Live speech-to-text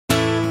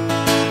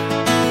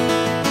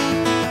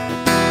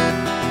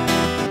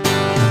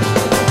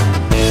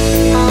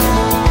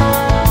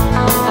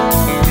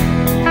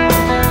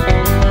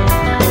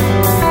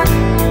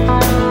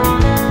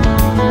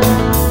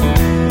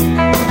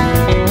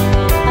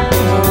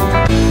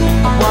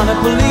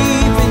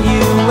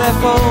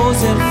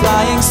UFOs and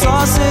flying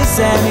saucers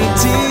and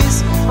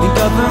ETs and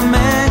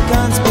government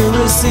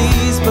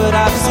conspiracies, but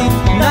I've seen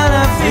none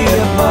of the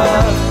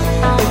above.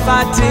 If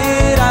I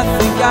did, I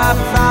think I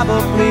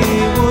probably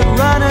would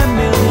run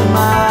 1,000,000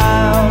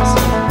 miles,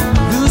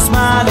 lose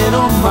my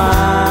little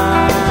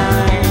mind.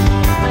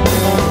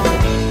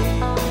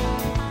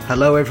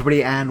 Hello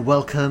everybody and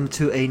welcome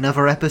to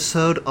another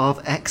episode of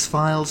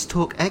X-Files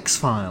Talk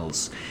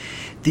X-Files,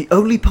 the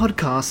only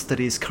podcast that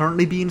is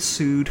currently being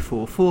sued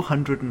for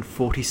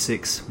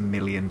 $446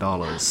 million.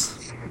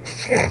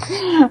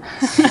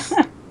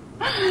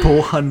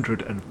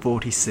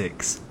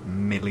 $446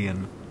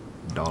 million.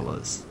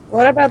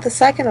 What about the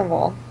second of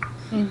all?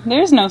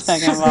 There's no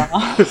second of all.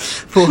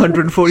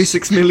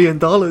 $446 million,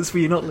 were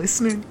you not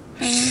listening?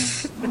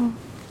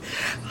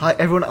 Hi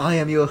everyone, I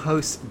am your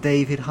host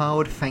David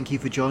Howard. Thank you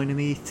for joining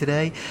me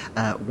today.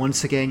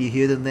 Once again, you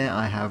hear them there.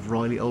 I have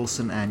Riley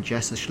Olson and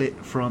Jessa Schlitt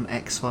from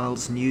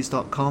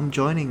xfilesnews.com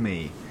joining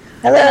me.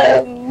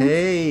 Hello.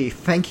 Hey,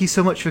 thank you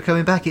so much for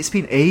coming back. It's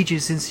been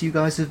ages since you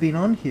guys have been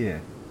on here.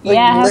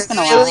 Yeah, it has been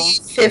a while.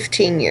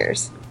 15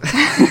 years.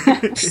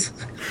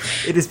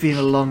 It has been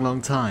a long,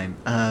 long time.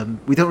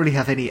 We don't really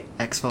have any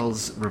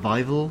X-Files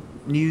revival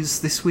news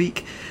this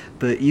week,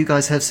 but you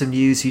guys have some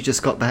news. You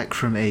just got back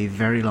from a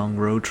very long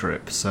road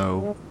trip,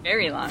 so...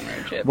 Very long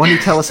road trip. Why don't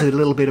you tell us a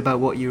little bit about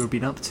what you've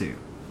been up to?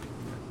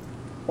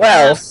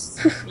 Well,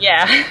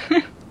 Yeah.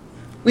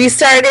 we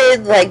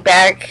started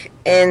back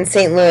in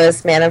St.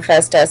 Louis,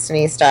 Manifest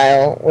Destiny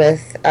style,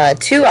 with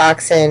 2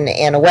 oxen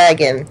and a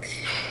wagon.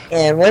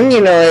 And when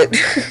you know it,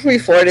 we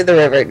forded the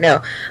river.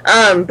 No,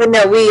 but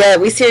no,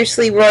 we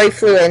seriously, Roy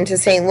flew into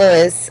St.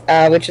 Louis,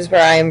 which is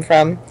where I am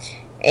from,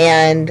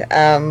 and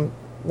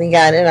we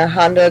got in a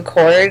Honda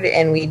Accord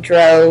and we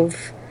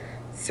drove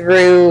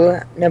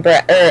through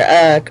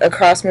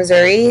across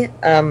Missouri,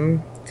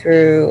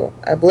 through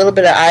a little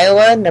bit of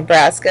Iowa,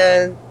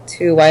 Nebraska,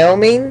 to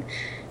Wyoming,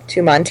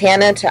 to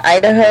Montana, to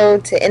Idaho,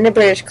 to into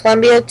British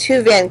Columbia,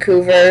 to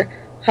Vancouver.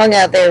 Hung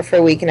out there for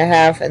a week and a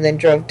half, and then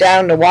drove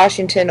down to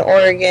Washington,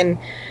 Oregon,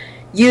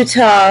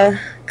 Utah,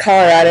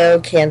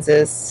 Colorado,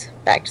 Kansas,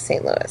 back to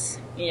St. Louis.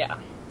 Yeah.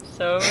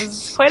 So it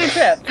was quite a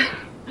trip.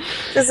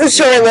 Just a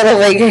short little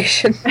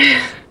vacation.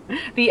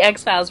 The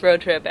X-Files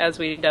road trip, as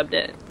we dubbed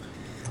it.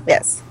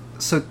 Yes.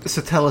 So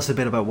tell us a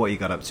bit about what you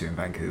got up to in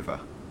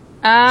Vancouver.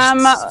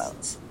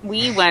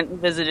 We went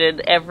and visited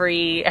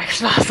every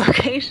X-Files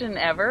location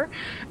ever.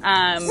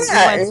 Yeah,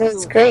 it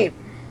was great.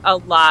 A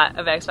lot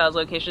of X-Files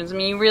locations. I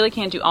mean, you really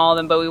can't do all of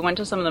them, but we went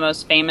to some of the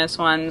most famous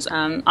ones.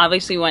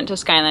 Obviously, we went to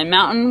Skyline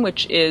Mountain,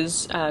 which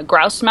is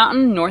Grouse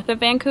Mountain, north of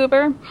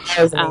Vancouver.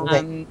 That was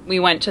amazing.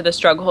 We went to the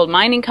Strughold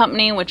Mining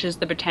Company, which is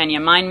the Britannia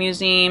Mine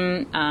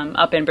Museum,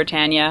 up in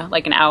Britannia,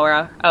 like an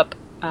hour up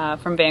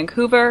from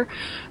Vancouver.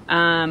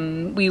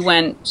 We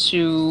went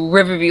to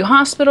Riverview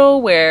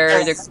Hospital,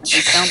 where they're going to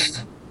be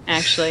filming,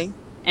 actually.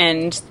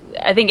 And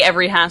I think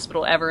every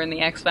hospital ever in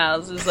the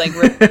X-Files is like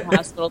Riverview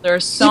Hospital. There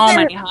are so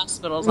many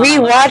hospitals.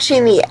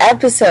 Rewatching the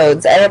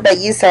episodes, I bet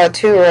you saw it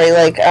too, Roy.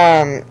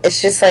 It's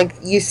just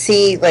you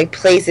see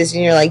places,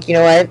 and you're like, you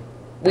know what?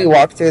 We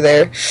walked through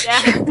there.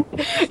 Yeah.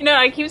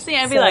 I keep seeing.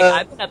 I'd be like,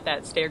 I've been up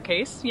that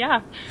staircase.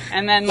 Yeah.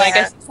 And then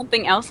I see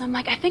something else. I'm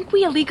like, I think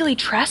we illegally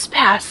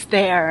trespassed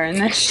there. And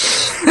then.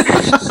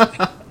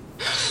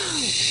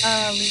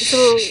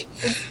 So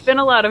it's been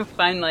a lot of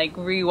fun,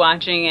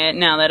 rewatching it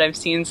now that I've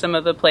seen some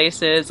of the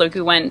places. We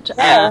went,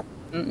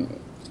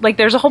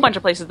 there's a whole bunch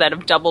of places that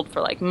have doubled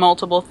for,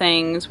 multiple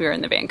things. We were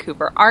in the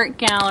Vancouver Art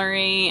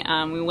Gallery.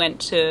 We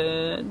went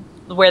to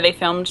where they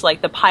filmed,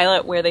 the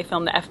pilot where they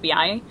filmed the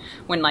FBI.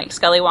 When,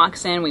 Scully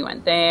walks in, we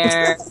went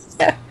there.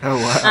 Yeah. Oh,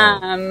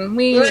 wow.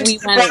 We went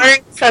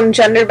from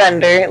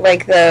Genderbender,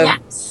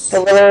 the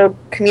little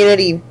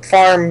community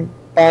farm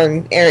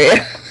barn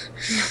area.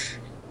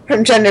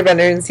 From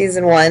Genderbender in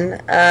season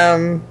 1.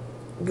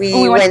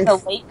 We went to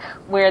the lake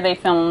where they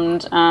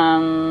filmed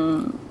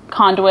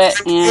Conduit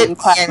and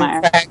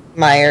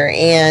Quagmire,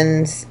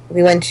 and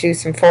we went to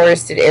some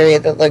forested area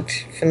that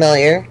looked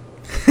familiar.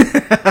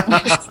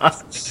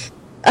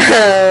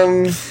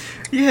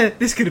 Yeah,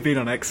 this could have been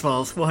on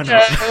X-Files. Why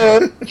not?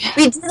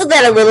 We did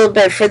that a little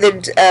bit for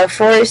the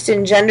forest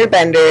in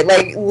Genderbender.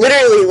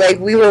 Literally,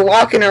 we were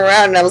walking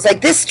around, and I was like,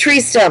 this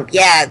tree stump,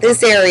 yeah,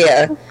 this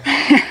area.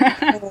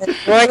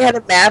 Roy had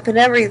a map and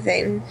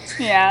everything.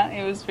 Yeah,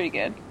 it was pretty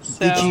good.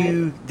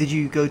 So. Did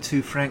you go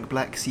to Frank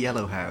Black's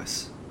Yellow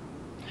House?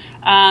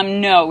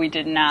 No, we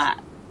did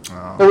not.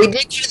 Oh. But we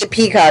did go to the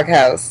Peacock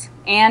House.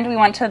 And we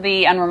went to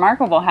the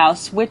Unremarkable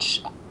House,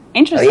 which...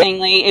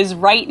 interestingly, is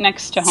right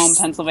next to Home,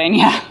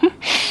 Pennsylvania.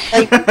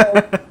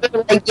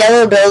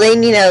 Yellow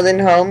building, then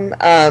Home.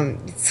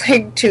 It's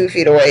 2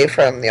 feet away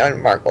from the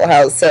Unremarkable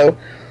House. So,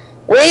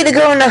 way to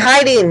go into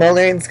hiding,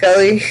 Mulder and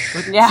Scully.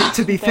 Yeah.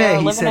 To be fair,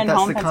 he said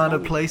that's the kind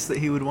of place that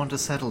he would want to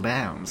settle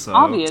down. So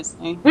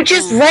obviously, which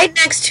is right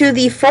next to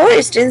the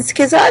forest in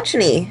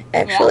Skizochny,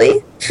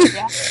 actually.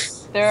 Yeah.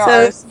 There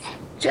are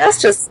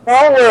just a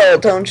small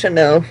world, don't you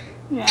know?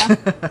 Yeah.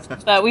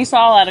 But we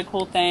saw a lot of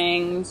cool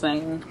things,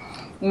 and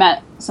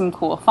met some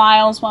cool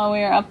files while we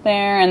were up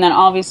there, and then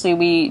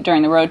obviously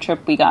during the road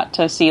trip we got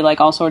to see like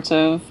all sorts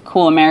of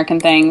cool American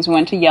things. We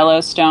went to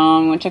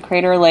Yellowstone, went to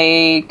Crater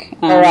Lake.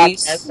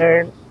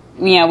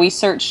 We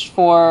searched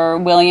for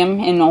William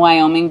in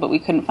Wyoming, but we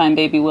couldn't find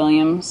baby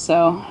William,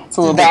 so it's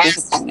a little bit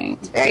disappointing.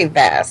 It's very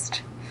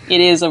vast.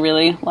 It is a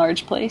really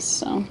large place,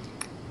 so.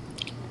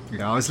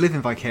 Yeah, I was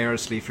living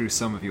vicariously through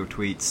some of your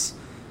tweets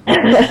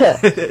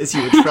as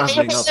you were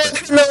traveling up there.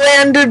 From the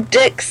land of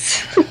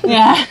dicks.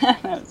 Yeah,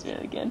 that was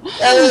really good.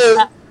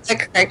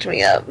 That cracked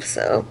me up,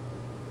 so.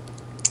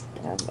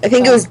 I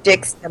think it was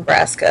Dix,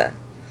 Nebraska.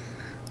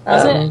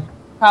 Was it?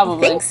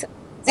 Probably. I think so.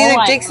 It's either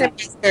Dix,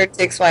 Nebraska or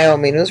Dix,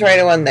 Wyoming. It was right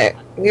around there.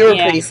 We were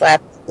pretty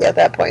slapped at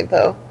that point,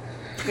 though.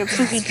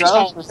 Because we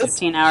drove for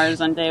 15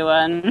 hours on day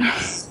one.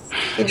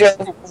 We drove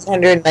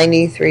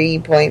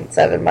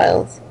 193.7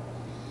 miles.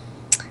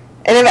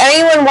 And if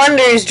anyone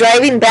wonders,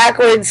 driving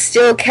backwards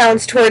still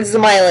counts towards the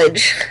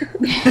mileage.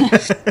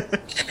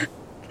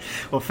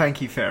 Well,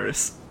 thank you,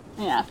 Ferris.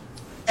 Yeah.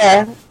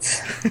 Yeah.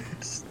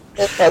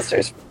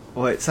 Ghostbusters.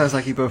 Well, it sounds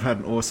like you both had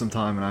an awesome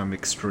time, and I'm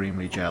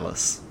extremely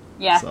jealous.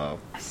 Yeah. So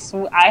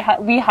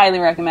we highly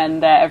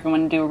recommend that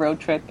everyone do a road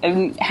trip.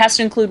 It has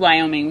to include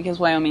Wyoming, because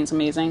Wyoming's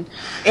amazing.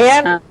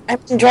 And I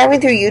mean,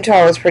 driving through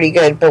Utah was pretty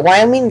good, but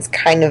Wyoming's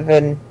kind of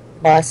a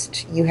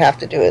must. You have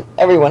to do it.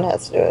 Everyone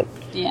has to do it.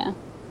 Yeah.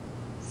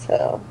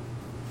 So,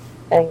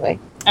 anyway.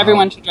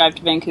 Everyone should drive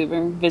to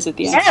Vancouver, visit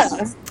the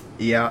X-Files.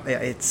 Yeah,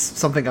 it's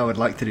something I would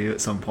like to do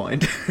at some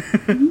point.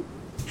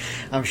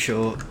 I'm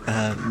sure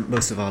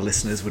most of our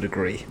listeners would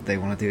agree. They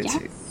want to do it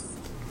too.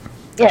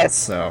 Yes.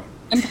 So.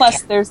 And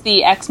plus, there's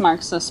the X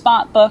Marks the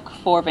Spot book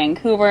for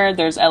Vancouver.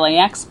 There's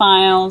LAX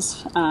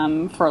Files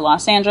for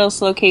Los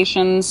Angeles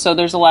locations. So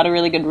there's a lot of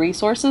really good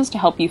resources to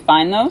help you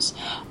find those.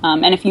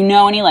 And if you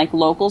know any like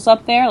locals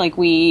up there, like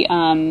we're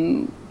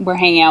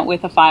hanging out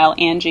with a file,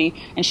 Angie,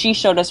 and she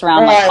showed us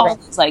around like all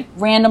these like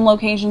random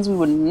locations we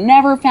would have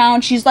never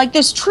found. She's like,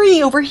 this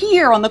tree over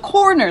here on the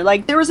corner,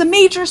 like there was a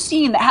major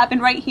scene that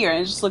happened right here,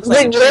 and it just looks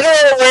like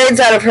literal words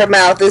out of her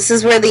mouth. This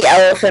is where the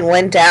elephant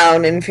went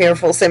down in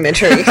Fearful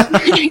Symmetry.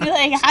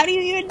 Like, how do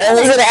you even know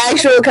that was an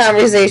actual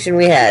conversation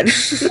we had.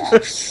 Yeah.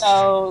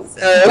 So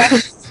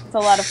it's a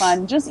lot of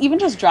fun. Even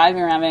just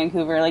driving around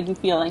Vancouver, like you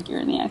feel like you're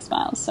in the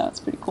X-Files, so it's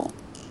pretty cool.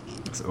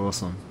 That's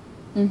awesome.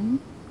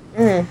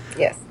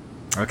 Yes.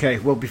 Okay,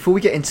 well, before we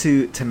get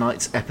into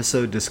tonight's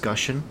episode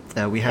discussion,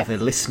 we have a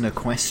listener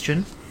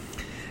question.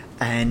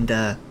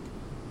 And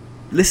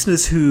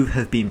listeners who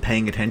have been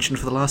paying attention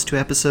for the last 2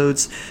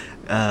 episodes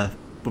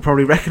will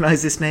probably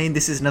recognize this name.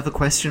 This is another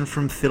question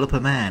from Philippa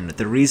Mann.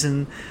 The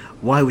reason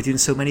why we're doing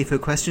so many of her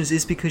questions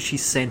is because she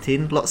sent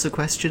in lots of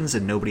questions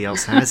and nobody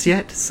else has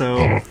yet.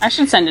 So I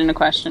should send in a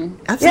question.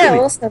 Absolutely. Yeah,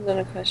 we'll send in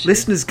a question.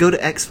 Listeners, go to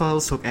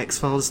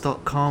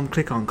xfiles.com,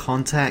 click on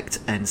contact,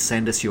 and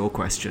send us your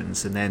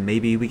questions. And then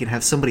maybe we can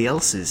have somebody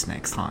else's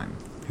next time.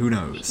 Who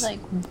knows? Like,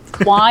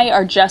 why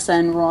are Jessa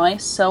and Roy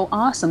so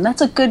awesome?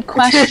 That's a good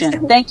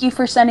question. Thank you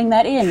for sending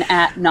that in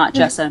at not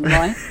Jessa and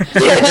Roy.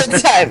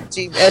 At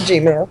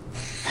Gmail.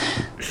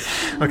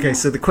 Okay,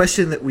 so the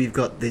question that we've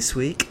got this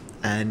week,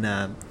 and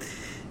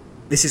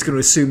this is going to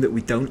assume that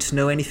we don't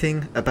know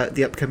anything about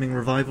the upcoming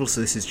revival, so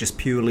this is just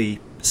purely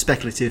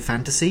speculative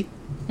fantasy.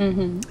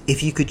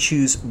 If you could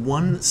choose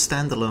one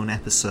standalone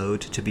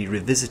episode to be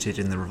revisited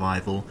in the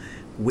revival,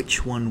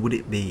 which one would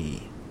it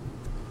be?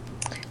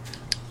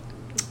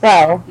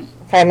 Well,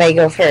 if I may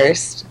go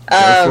first.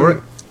 Go for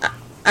it.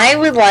 I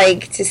would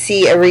like to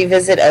see a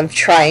revisit of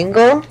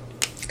Triangle,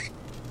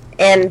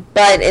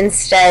 but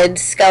instead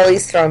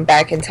Scully's thrown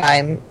back in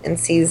time and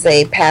sees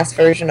a past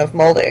version of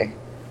Mulder.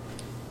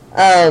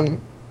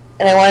 And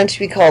I want it to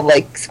be called,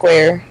 like,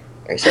 Square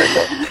or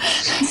Circle.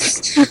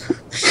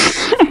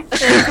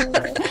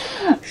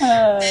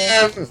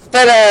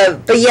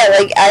 But yeah,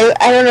 like,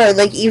 I don't know,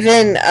 like,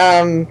 even,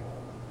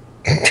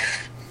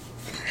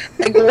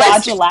 like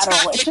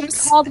quadrilateral. It should be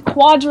called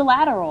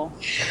Quadrilateral.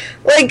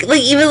 Like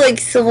even, like,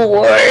 Civil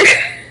War.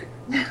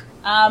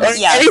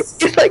 Yeah.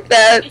 Anything like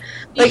that.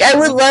 Like, I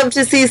would love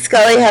to see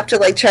Scully have to,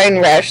 like, try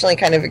and rationally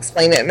kind of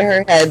explain it in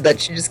her head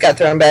that she just got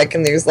thrown back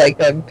and there's, like,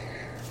 a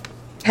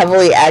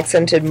heavily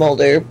accented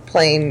Mulder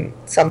playing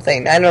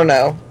something. I don't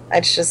know.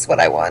 That's just what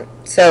I want.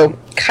 So,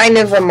 kind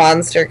of a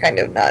monster, kind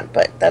of not,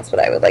 but that's what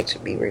I would like to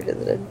be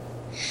revisited.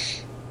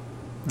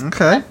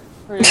 Okay.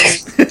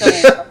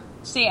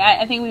 See,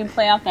 I think we can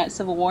play off that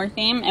Civil War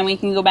theme, and we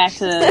can go back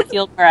to the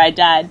field where I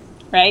died,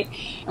 right?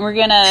 And we're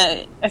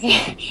gonna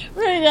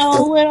go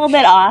a little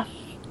bit off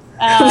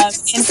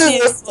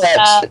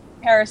into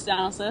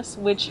Paracelsus,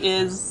 which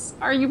is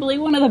arguably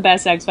one of the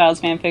best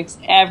X-Files fanfics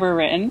ever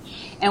written,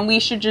 and we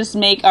should just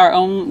make our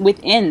own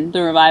within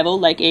the revival,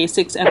 like a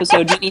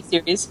 6-episode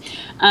miniseries,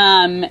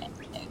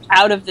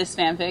 out of this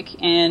fanfic,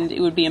 and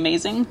it would be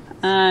amazing.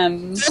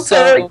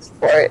 So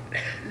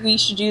we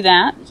should do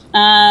that.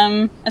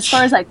 As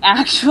far as like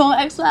actual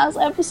X-Files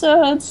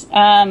episodes,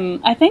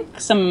 I think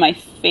some of my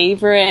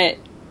favorite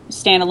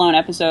standalone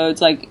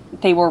episodes, like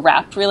they were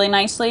wrapped really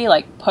nicely,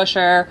 like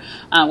Pusher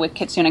with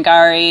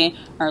Kitsunagari,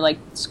 or like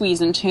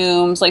Squeeze and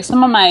Tombs. Like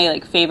some of my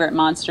like favorite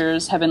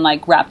monsters have been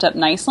like wrapped up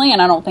nicely,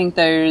 and I don't think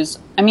there's.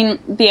 I mean,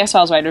 the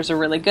X-Files writers are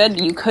really good.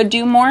 You could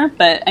do more,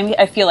 but I mean,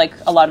 I feel like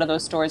a lot of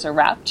those stories are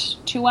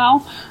wrapped too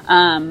well.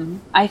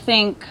 I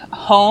think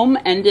Home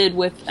ended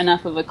with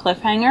enough of a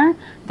cliffhanger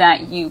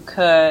that you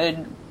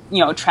could,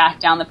 track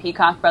down the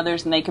Peacock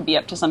brothers, and they could be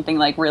up to something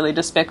like really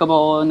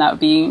despicable, and that would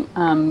be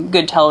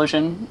good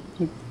television.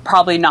 You'd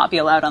probably not be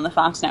allowed on the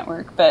Fox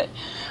network, but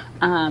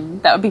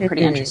that would be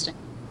pretty interesting.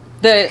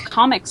 The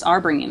comics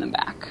are bringing them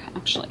back,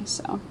 actually,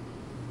 so.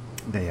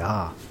 They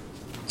are.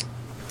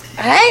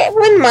 I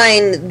wouldn't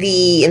mind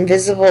the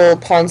invisible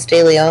Ponce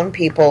de Leon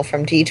people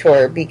from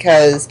Detour,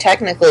 because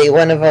technically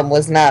one of them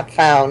was not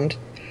found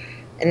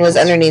and was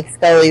underneath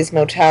Scully's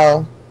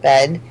motel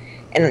bed.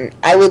 And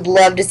I would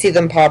love to see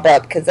them pop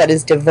up, because that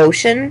is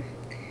devotion,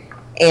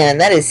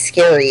 and that is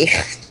scary.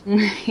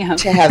 Yeah.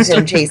 To have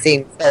him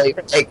chasing Scully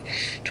for like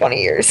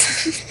 20 years.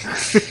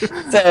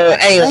 So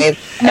anyway,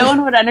 no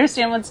one would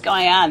understand what's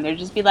going on. They'd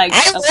just be like,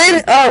 I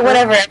would. Oh,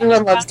 whatever.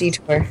 Everyone loves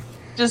Detour.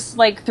 Just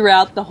like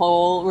throughout the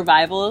whole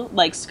revival,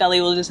 like Scully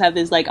will just have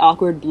this like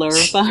awkward blur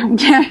behind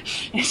her.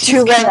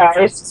 Two red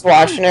eyes just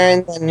watching her,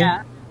 and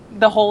then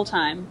the whole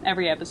time,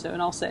 every episode,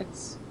 all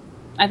 6.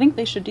 I think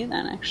they should do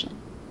that actually.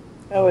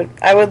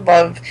 I would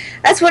love.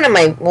 That's one of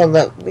my. Well,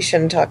 no, we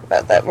shouldn't talk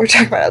about that. We're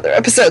talking about other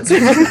episodes.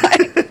 Never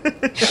mind.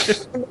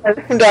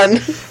 I'm done.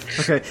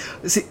 Okay,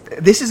 see,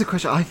 this is a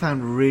question I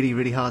found really,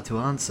 really hard to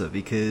answer,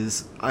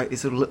 because I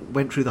sort of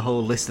went through the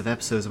whole list of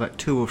episodes about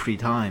 2 or 3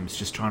 times,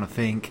 just trying to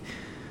think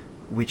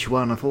which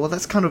one. I thought,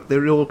 well,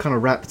 they're all kind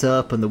of wrapped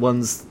up, and the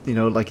ones,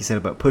 like you said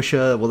about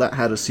Pusher, well, that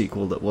had a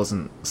sequel that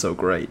wasn't so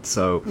great.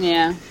 So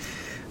yeah.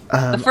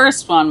 The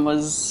first one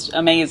was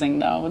amazing,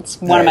 though. It's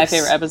one of my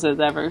favorite episodes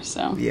ever,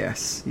 so...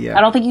 Yes, yeah.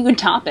 I don't think you can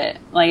top it.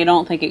 Like, I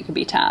don't think it could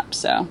be topped,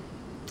 so...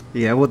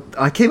 Yeah, well,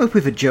 I came up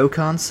with a joke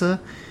answer,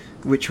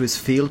 which was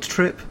Field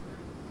Trip.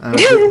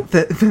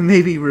 That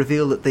maybe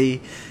reveal that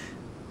they,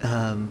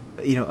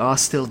 are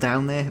still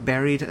down there,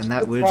 buried, and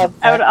that would...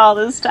 Out all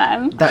this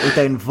time. That would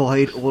then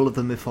void all of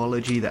the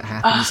mythology that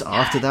happens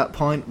after that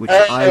point, which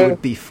I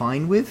would be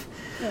fine with.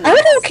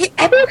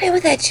 I'd be okay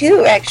with that,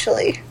 too,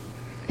 actually.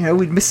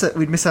 We'd miss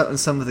out on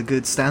some of the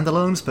good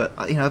standalones, but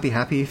I'd be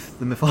happy if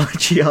the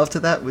mythology after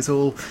that was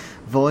all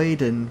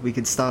void and we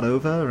could start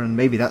over, and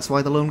maybe that's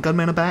why the Lone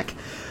Gunmen are back.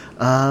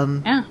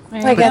 Yeah. Oh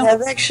my god,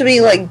 that's actually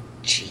like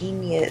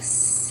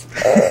genius.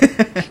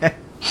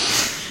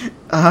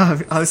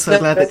 I was so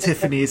glad that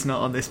Tiffany is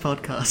not on this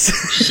podcast.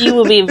 She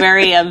will be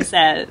very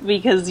upset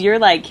because you're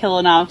like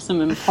killing off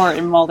some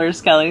important Mulder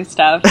Scully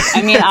stuff.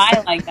 I mean,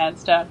 I like that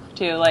stuff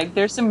too. Like,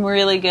 there's some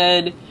really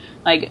good,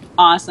 like,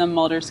 awesome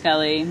Mulder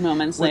Scully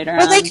moments later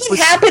Well, on. they can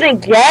happen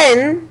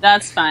again.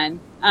 That's fine.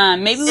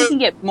 Maybe we can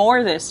get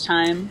more this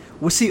time.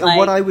 Well, see,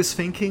 what I was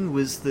thinking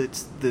was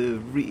that the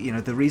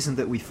reason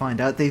that we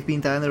find out they've been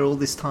down there all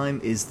this time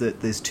is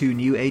that there's 2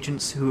 new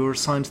agents who are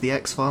assigned to the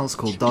X-Files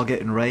called Doggett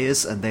and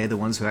Reyes, and they're the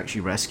ones who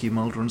actually rescue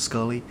Mulder and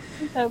Scully.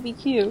 That would be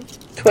cute.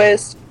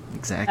 Twist.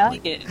 Exactly. I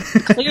like it.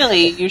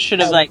 Clearly, you should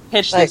have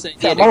pitched this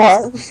idea.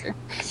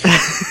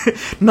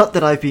 Not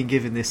that I've been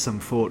giving this some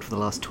thought for the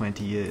last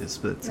 20 years,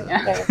 but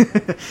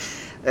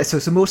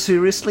so more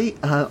seriously,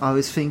 I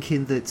was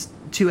thinking that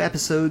 2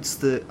 episodes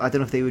that I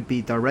don't know if they would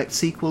be direct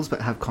sequels,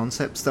 but have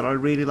concepts that I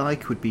really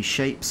like, would be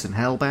Shapes and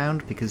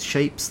Hellbound, because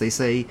Shapes, they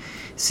say,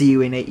 see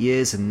you in 8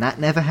 years, and that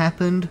never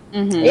happened.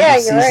 Mm-hmm. Yeah,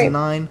 you're right. Season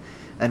 9.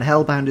 And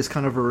Hellbound is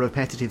kind of a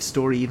repetitive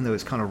story, even though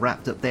it's kind of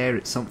wrapped up there.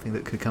 It's something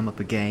that could come up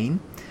again.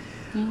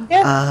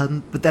 Yeah.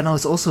 But then I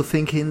was also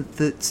thinking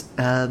that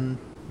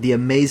The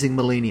Amazing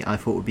Malini I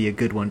thought would be a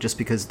good one, just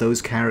because those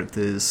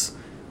characters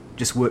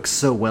just work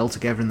so well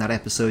together in that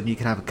episode, and you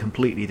could have a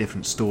completely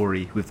different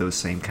story with those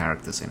same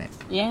characters in it.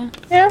 Yeah.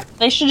 Yeah.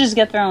 They should just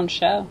get their own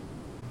show.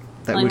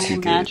 That Like would be a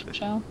good. magic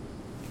show.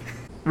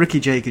 Ricky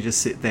Jay could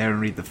just sit there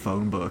and read the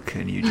phone book,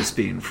 and you'd just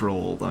be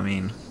enthralled. I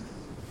mean...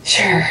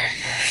 Sure.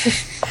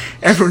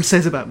 Everyone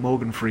says about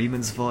Morgan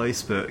Freeman's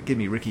voice, but give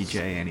me Ricky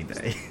Jay any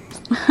day.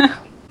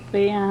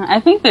 But yeah, I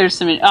think there's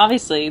some...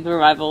 Obviously, the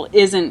revival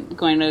isn't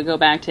going to go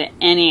back to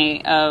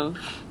any of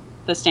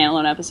the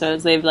standalone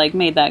episodes. They've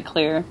made that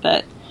clear,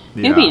 but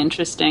it'd be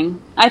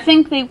interesting. I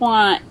think they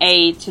want,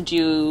 A, to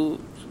do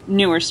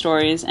newer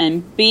stories,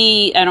 and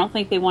B, I don't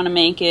think they want to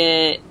make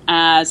it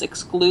as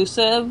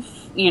exclusive,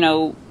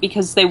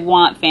 because they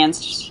want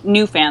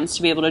new fans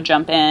to be able to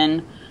jump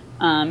in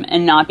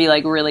and not be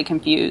really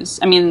confused.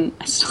 I mean,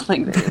 I still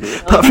think they're really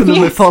apart from the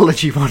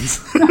mythology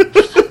ones.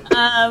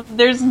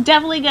 There's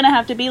definitely going to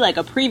have to be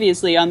a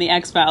previously on the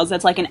X-Files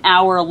that's an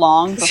hour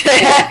long before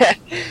the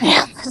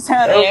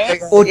episode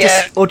airs.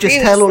 Or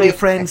just tell all your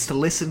friends to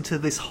listen to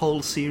this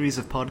whole series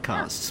of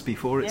podcasts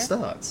before it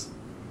starts.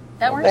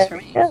 That works for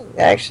me. Yeah,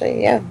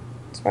 actually, yeah.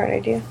 Smart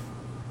idea.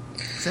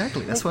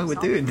 Exactly, that's why we're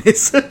doing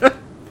this.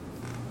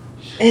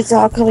 It's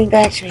all coming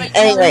back to me.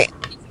 Anyway.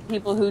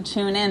 people who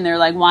tune in, they're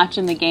like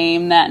watching the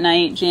game that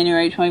night,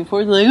 January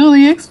 24th, like, oh,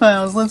 the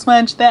X-Files, let's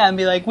watch that, and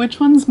be like, which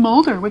one's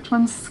Mulder, which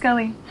one's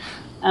Scully?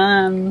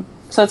 So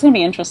it's going to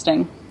be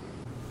interesting.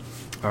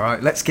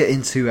 Alright, let's get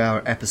into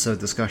our episode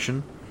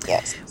discussion.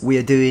 Yes. We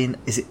are doing,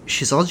 is it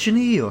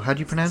Schizogyny, or how do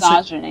you pronounce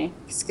Misogyny.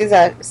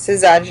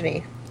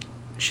 Schizogyny. it?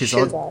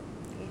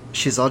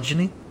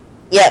 Schizogyny?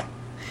 Yep.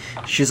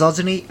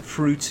 Schizogyny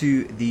through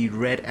to the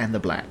Red and the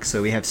Black.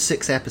 So we have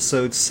 6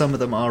 episodes, some of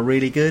them are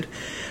really good.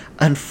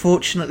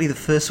 Unfortunately, the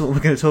first one we're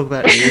going to talk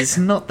about is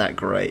not that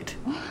great.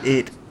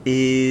 It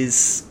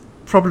is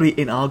probably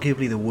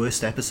inarguably the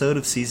worst episode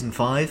of Season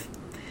 5.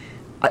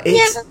 I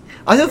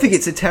don't think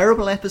it's a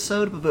terrible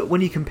episode, but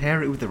when you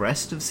compare it with the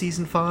rest of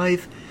Season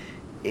 5,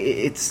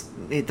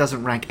 it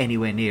doesn't rank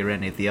anywhere near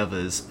any of the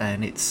others,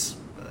 and it's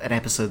an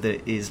episode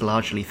that is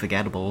largely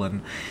forgettable.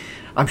 And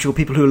I'm sure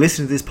people who are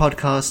listening to this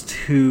podcast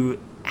who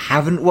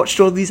haven't watched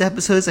all these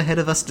episodes ahead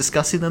of us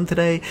discussing them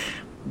today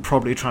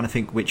probably trying to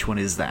think which one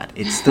is that.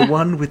 It's the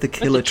one with the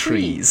killer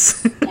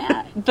trees.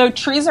 Yeah, the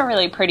trees are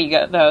really pretty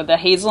good, though. The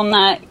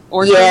hazelnut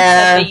orchards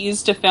that they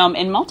used to film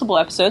in multiple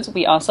episodes,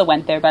 we also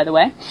went there, by the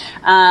way,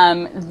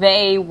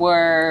 they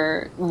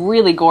were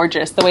really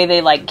gorgeous. The way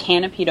they, like,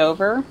 canopied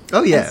over.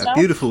 Oh, yeah,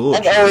 beautiful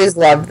orchard. I've always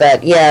loved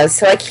that, yeah.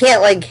 So I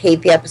can't, like,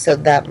 hate the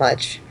episode that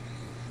much.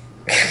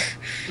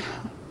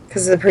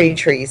 Because of the pretty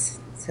trees.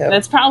 So.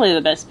 That's probably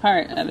the best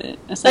part of it.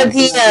 But like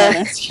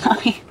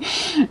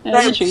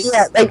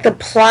the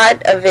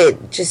plot of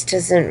it just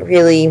doesn't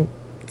really.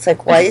 It's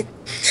like what?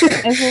 It's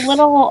a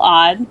little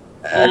odd.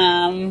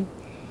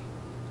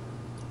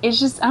 It's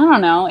just I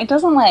don't know. It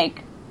doesn't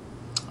like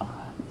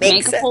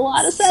make a whole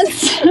lot of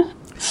sense.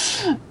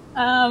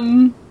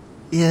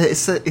 Yeah,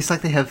 it's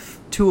like they have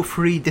 2 or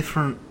 3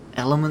 different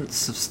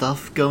elements of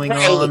stuff going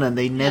on, and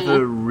they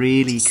never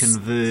really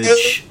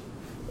converge.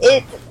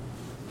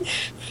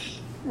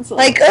 It's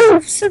like, oh,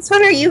 since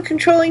when are you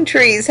controlling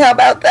trees? How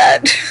about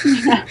that?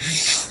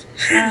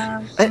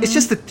 It's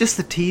just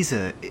the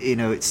teaser, you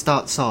know. It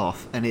starts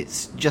off and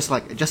it's just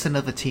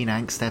another teen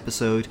angst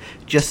episode,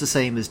 just the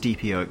same as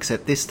DPO,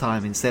 except this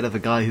time instead of a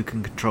guy who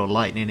can control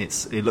lightning,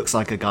 it looks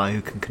like a guy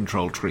who can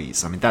control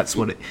trees. I mean, that's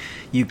what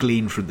you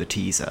glean from the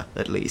teaser,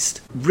 at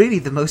least. Really,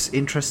 the most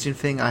interesting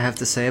thing I have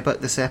to say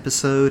about this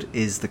episode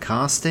is the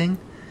casting.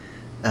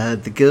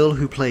 The girl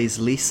who plays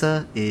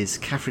Lisa is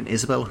Catherine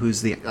Isabel,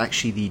 who's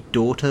actually the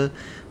daughter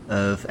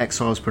of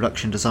X-Files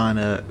production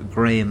designer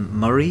Graham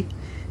Murray,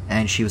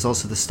 and she was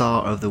also the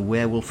star of the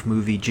werewolf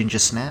movie Ginger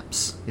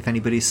Snaps, if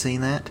anybody's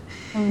seen that.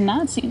 I've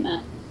not seen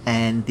that.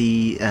 And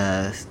the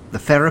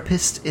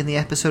therapist in the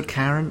episode,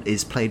 Karen,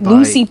 is played by...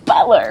 Lucy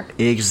Butler.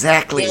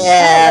 Exactly.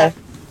 Yeah.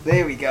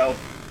 There we go.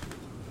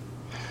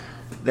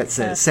 That's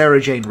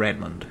Sarah Jane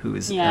Redmond, who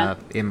is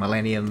in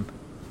Millennium.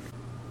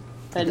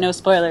 But no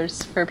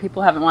spoilers for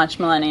people who haven't watched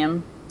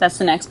Millennium. That's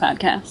the next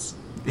podcast.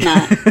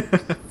 Not.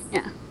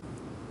 Yeah.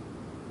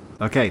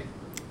 Okay.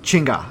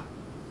 Chinga.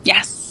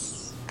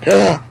 Yes.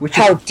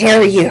 How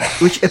dare you?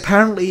 Which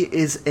apparently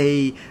is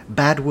a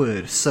bad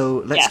word.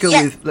 So let's go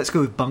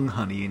with bung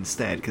honey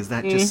instead, because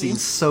that just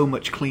seems so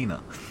much cleaner.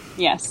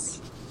 Yes.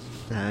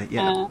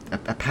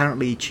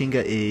 Apparently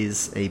Chinga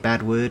is a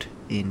bad word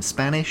in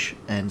Spanish,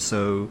 and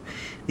so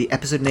the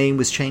episode name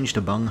was changed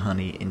to bung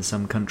honey in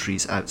some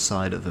countries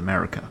outside of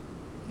America.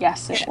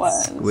 Yes, it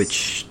was.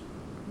 Which,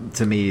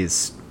 to me,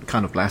 is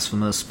kind of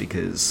blasphemous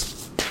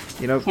because,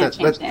 you know, that's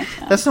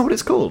not what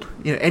it's called.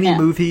 You know, any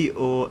movie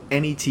or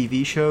any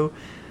TV show,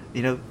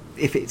 you know,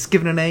 if it's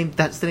given a name,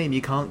 that's the name.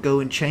 You can't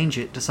go and change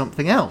it to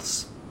something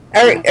else.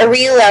 Are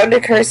we allowed to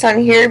curse on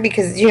here?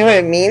 Because you know what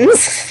it means?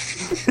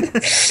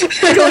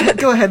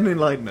 Go ahead and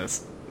enlighten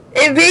us.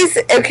 It's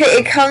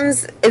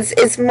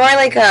more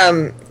like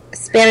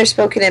Spanish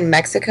spoken in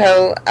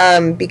Mexico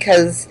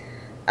because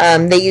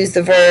they use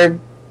the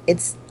verb.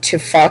 It's to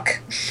fuck,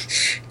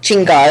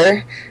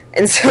 chingar,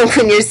 and so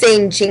when you're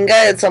saying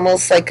chinga, it's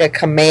almost like a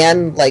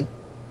command, like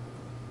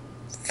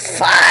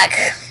fuck.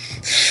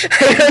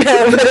 I don't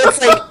know, but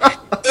it's like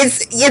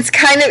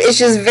it's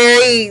just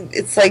very.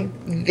 It's like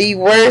the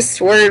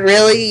worst word,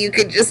 really. You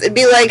could it'd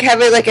be like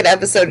having like an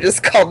episode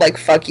just called like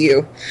fuck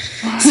you.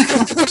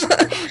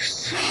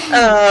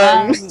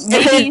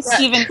 Maybe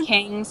Stephen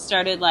King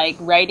started like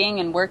writing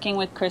and working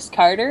with Chris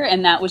Carter,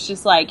 and that was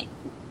just like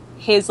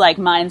his like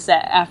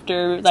mindset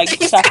after like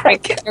suffering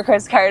for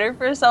Chris Carter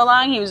for so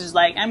long. He was just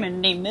like, I'm gonna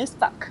name this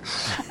fuck.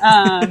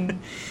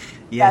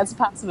 That's a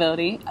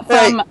possibility.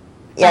 By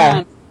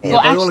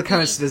all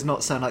accounts, it does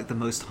not sound like the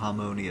most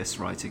harmonious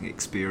writing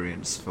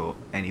experience for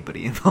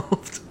anybody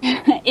involved.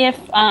 If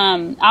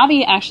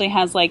Avi actually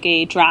has like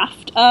a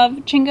draft of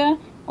Chinga,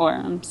 or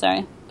I'm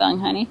sorry,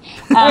 Bung Honey.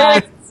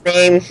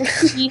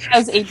 He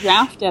has a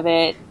draft of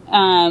it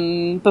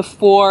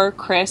before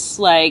Chris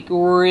like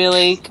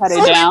really cut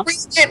it down.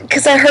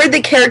 Because I heard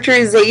the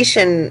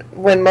characterization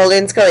when Mulder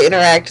and Scully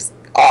interact is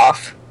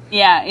off.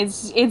 Yeah,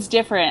 it's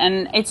different,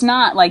 and it's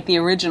not like the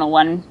original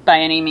one by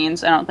any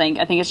means. I don't think.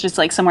 I think it's just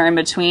like somewhere in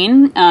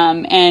between.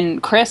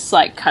 And Chris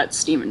like cut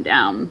Steven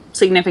down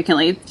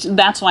significantly.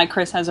 That's why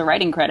Chris has a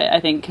writing credit, I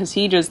think, because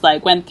he just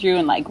like went through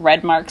and like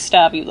red marked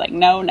stuff. He was like,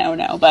 no.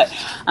 But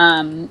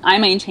I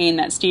maintain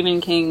that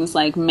Stephen King's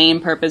like main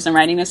purpose in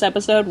writing this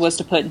episode was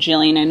to put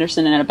Gillian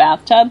Anderson in a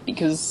bathtub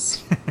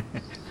because.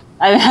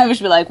 I would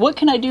be like, what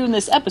can I do in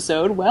this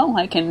episode? Well,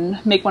 I can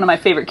make one of my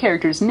favorite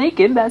characters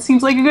naked. That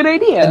seems like a good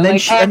idea. And then,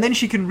 like,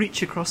 she can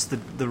reach across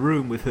the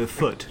room with her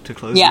foot to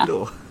close Yeah. the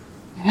door.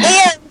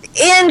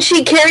 And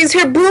she carries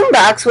her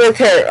boombox with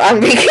her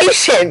on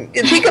vacation.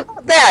 Think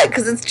about that,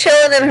 because it's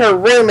chilling in her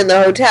room in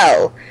the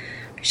hotel.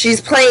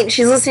 She's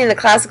listening to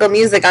classical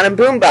music on a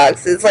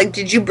boombox. It's like,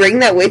 did you bring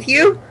that with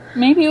you?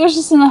 maybe it was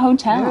just in the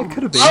hotel. Yeah, it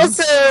could have been.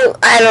 Also,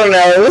 I don't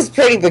know. It was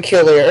pretty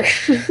peculiar.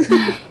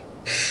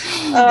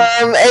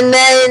 And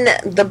then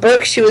the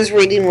book she was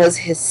reading was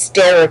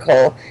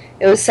hysterical.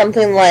 It was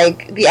something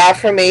like the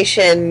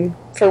affirmation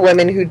for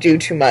women who do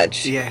too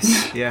much.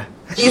 Yes, yeah.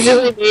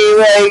 Easily be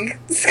like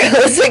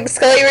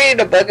Scully reading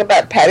a book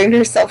about patting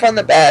herself on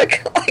the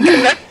back. Like,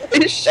 I'm not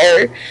really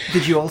sure.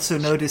 Did you also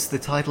notice the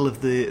title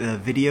of the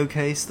video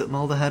case that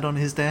Mulder had on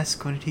his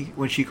desk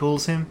when she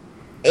calls him?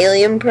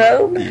 Alien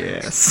probe.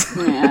 Yes.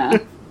 Yeah.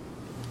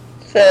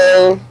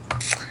 So,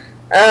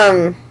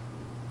 but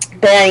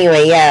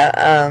anyway, yeah.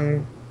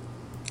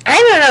 I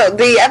don't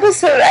know. The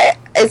episode,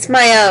 it's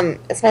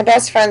my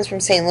best friend's from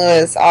St.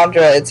 Louis,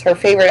 Audra. It's her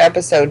favorite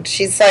episode.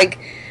 She's like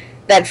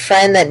that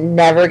friend that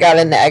never got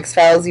into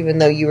X-Files, even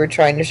though you were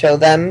trying to show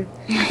them.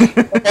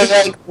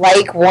 They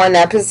like one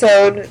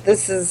episode.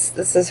 This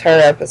is her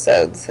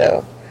episode,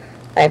 so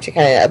I have to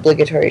kind of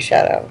obligatory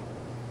shout out.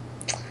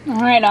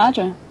 All right,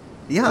 Audra.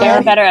 Yeah. There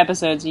are better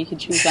episodes. You could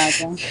choose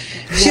Audra.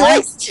 She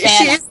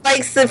just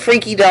likes the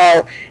freaky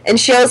doll, and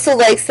she also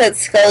likes that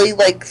Scully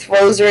like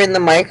throws her in the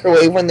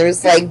microwave when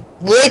there's like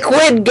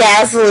liquid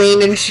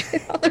gasoline and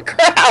shit on the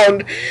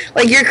ground.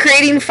 Like, you're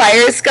creating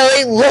fire,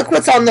 Scully. Look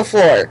what's on the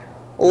floor.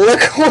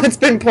 Look what's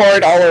been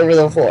poured all over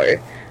the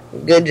floor.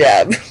 Good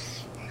job.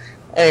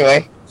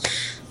 Anyway,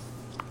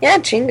 yeah,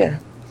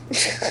 Chinga.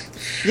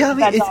 Yeah, I mean,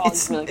 That's all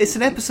it's really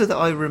an episode that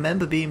I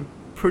remember being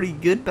pretty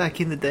good back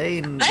in the day,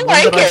 and I one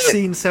like that I've it.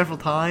 seen several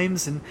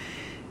times, and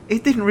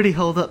it didn't really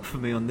hold up for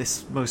me on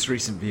this most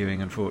recent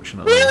viewing,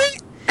 unfortunately. Really?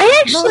 I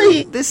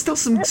actually. There's still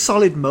some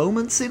solid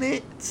moments in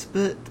it,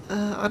 but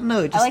I don't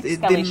know, I like it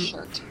Scully's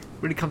didn't shirt.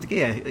 really come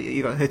together. Yeah,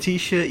 you got her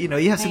t-shirt, you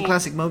have some Yeah.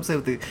 classic moments there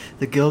with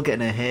the girl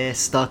getting her hair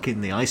stuck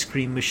in the ice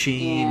cream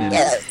machine, Yeah. and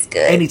Yeah, that's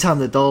good. anytime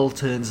the doll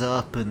turns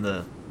up, and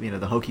the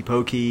hokey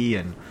pokey,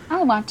 and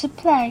I want to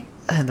play.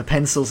 the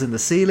pencils in the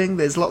ceiling.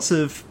 There's lots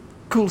of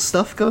cool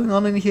stuff going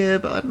on in here,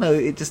 but I don't know,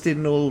 it just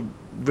didn't all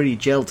really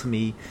gel to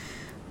me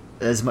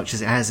as much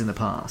as it has in the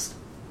past.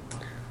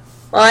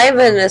 Well, I have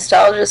a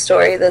nostalgia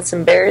story that's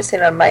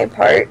embarrassing on my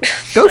part.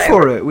 Go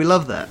for it, we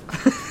love that.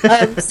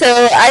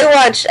 So I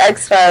watched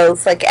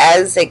X-Files like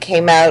as it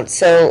came out.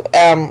 So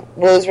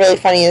what was really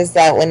funny is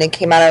that when it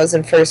came out, I was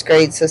in first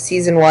grade. So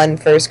season 1,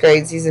 first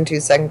grade, season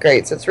 2, second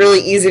grade. So it's really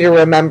easy to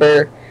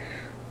remember.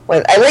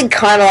 I like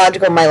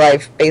chronological my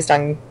life based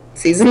on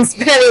seasons.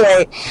 But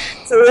anyway,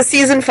 so it was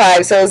season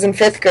 5. So I was in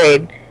 5th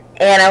grade,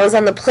 and I was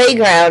on the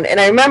playground, and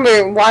I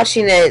remember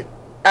watching it,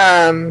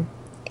 and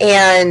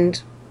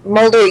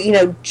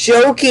Mulder,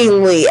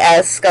 jokingly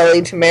asked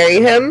Scully to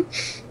marry him.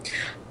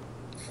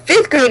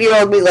 5th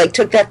grade-year-old me,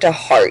 took that to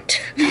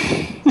heart. And,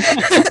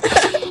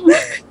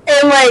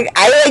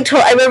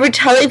 I remember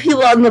telling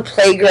people on the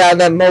playground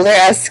that Mulder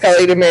asked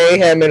Scully to marry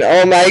him, and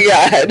oh my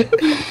god.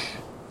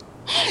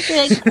 You're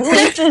like, who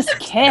is this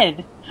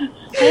kid?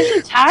 What is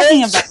he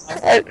talking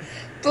about?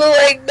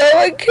 But, no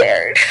one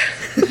cared.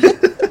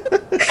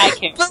 I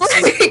can't. But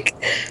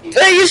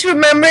I just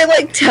remember,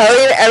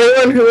 telling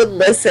everyone who would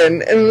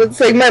listen, and it's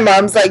my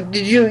mom's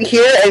did you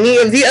hear any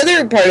of the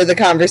other part of the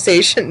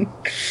conversation?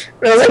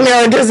 And I was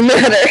no, it doesn't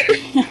matter.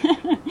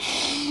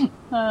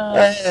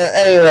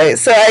 Anyway,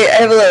 so I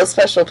have a little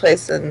special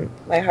place in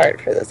my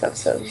heart for this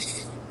episode,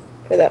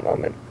 for that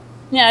moment.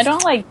 Yeah, I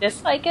don't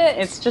dislike it.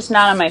 It's just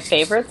not on my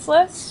favorites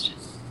list.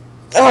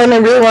 Oh, and I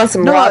really want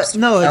some lobster.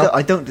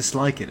 I don't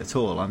dislike it at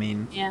all. I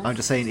mean, Yeah. I'm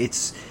just saying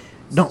it's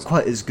not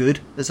quite as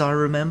good as I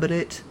remembered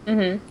it.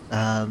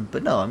 Mm-hmm.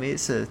 But no, I mean,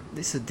 it's a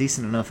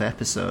decent enough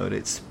episode.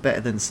 It's better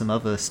than some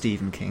other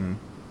Stephen King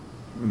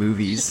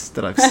movies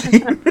that I've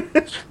seen.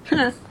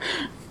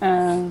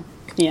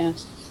 Yeah.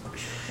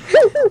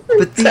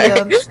 But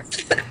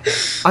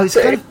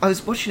I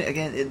was watching it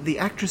again. The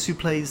actress who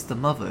plays the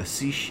mother,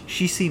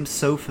 she seems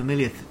so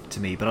familiar to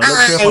me. But I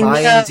looked her up on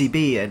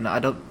IMDb, and I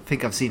don't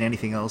think I've seen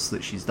anything else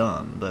that she's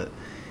done. But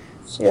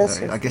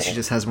I guess she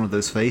just has one of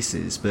those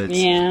faces. But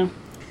Yeah.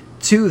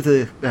 two of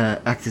the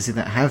actors in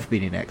that have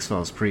been in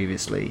X-Files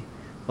previously.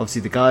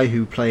 Obviously, the guy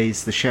who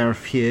plays the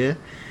sheriff here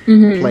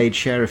played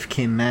Sheriff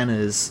Kim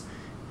Manners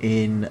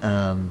in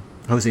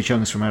Jose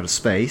Chung's From Outer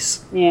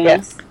Space. Yeah.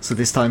 Yes. So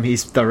this time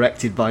he's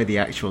directed by the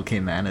actual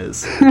Kim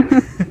Manners.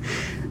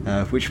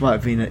 which might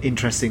have been an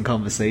interesting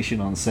conversation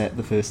on set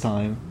the first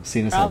time,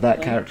 seeing as how that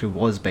Probably. character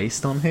was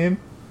based on him.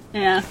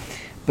 Yeah.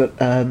 But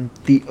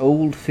the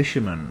old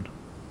fisherman.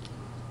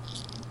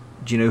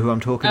 Do you know who I'm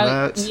talking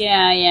about?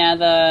 Yeah,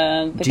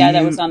 the Do guy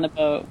that you- was on the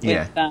boat with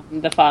Yeah.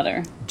 the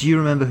father. Do you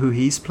remember who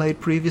he's played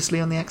previously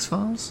on the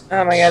X-Files?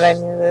 Oh my god, I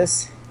knew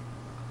this.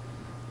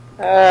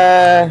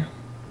 Oh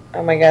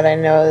my god, I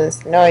know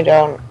this. No, I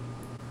don't.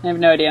 I have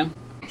no idea.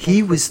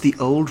 He was the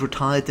old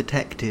retired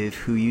detective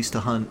who used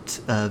to hunt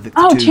Victor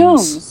Oh, Toombs.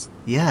 Toombs.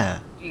 Yeah.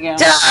 There you go.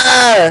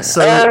 Duh!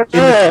 So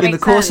in the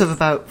Makes course of sense.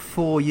 about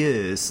 4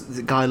 years,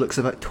 the guy looks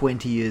about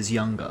 20 years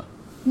younger.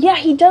 Yeah,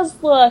 he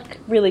does look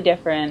really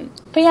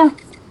different. But yeah,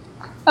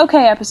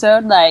 okay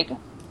episode, like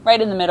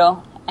right in the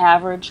middle,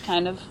 average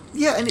kind of.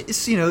 Yeah, and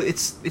it's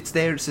it's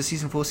there. It's a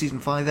season 4, season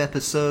 5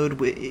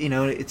 episode.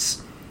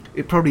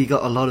 It probably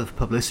got a lot of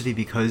publicity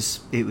because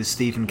it was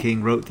Stephen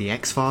King wrote the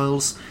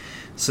X-Files.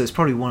 So it's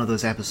probably one of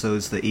those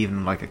episodes that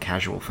even like a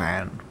casual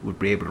fan would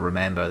be able to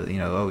remember.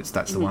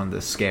 That's the one,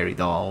 the scary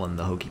doll and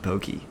the hokey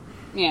pokey.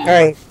 Yeah,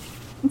 Alright.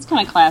 it's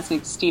kind of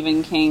classic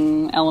Stephen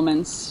King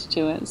elements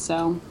to it,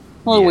 so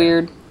a little Yeah.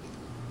 weird.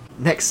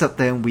 Next up,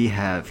 then we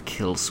have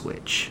Kill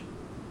Switch,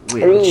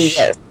 which Ooh,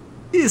 yes.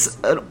 is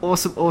an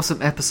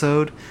awesome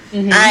episode.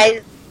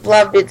 I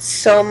loved it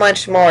so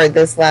much more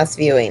this last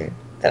viewing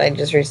that I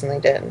just recently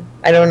did.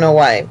 I don't know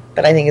why,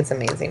 but I think it's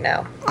amazing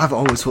now. I've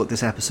always thought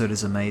this episode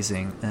is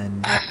amazing,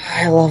 and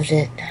I loved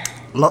it.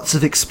 lots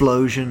of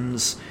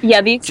explosions. Yeah,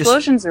 the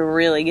explosions are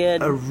really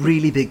good. A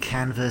really big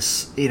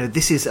canvas.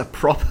 This is a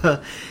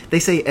proper. They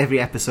say every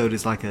episode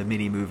is like a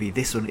mini movie.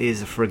 This one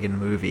is a friggin'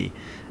 movie,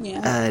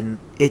 Yeah. and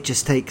it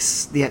just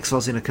takes the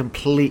X-Files into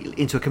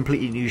a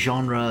completely new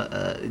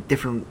genre,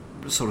 different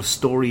sort of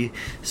story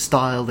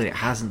style that it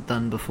hasn't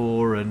done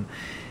before. And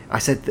I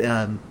said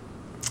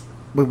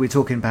when we were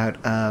talking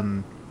about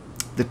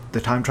the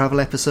time travel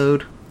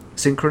episode,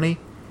 Synchrony.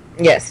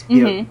 Yes.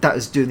 That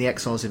is doing the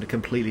X-Files in a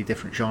completely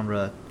different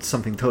genre,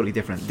 something totally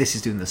different. This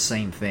is doing the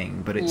same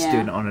thing, but it's Yeah.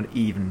 doing it on an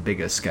even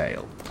bigger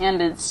scale.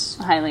 And it's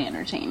highly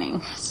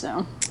entertaining,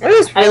 so. It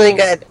was really I-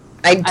 good.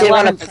 I did love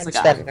want him to as a punch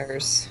guy. that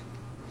nurse.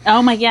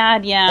 Oh my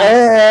god,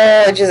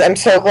 yeah. I'm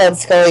so glad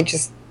Scully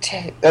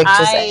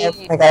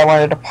I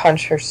wanted to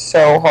punch her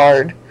so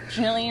hard.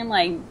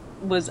 Jillian,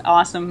 was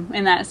awesome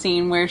in that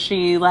scene where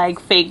she,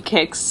 fake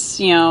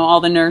kicks, all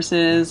the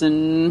nurses,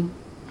 and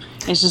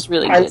it's just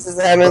really good. Punches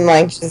them and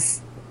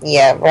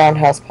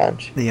roundhouse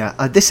punch. Yeah,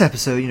 this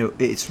episode,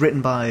 it's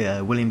written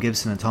by William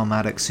Gibson and Tom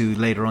Maddox, who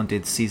later on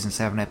did season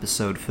 7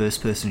 episode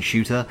First Person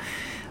Shooter.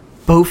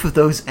 Both of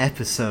those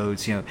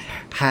episodes,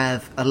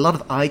 have a lot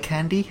of eye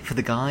candy for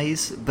the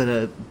guys, but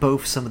are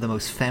both some of the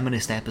most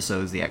feminist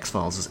episodes the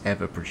X-Files has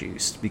ever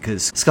produced,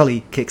 because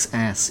Scully kicks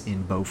ass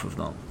in both of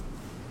them.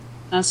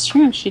 That's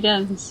true, she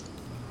does.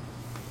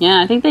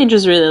 Yeah, I think they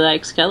just really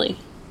like Scully.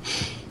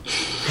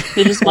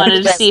 They just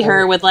wanted to see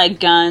her with,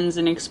 guns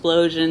and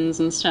explosions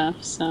and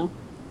stuff, so.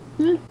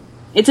 Yeah.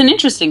 It's an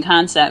interesting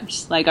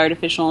concept,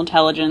 artificial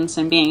intelligence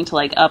and being to,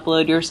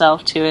 upload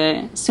yourself to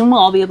it. Soon we'll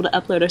all be able to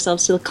upload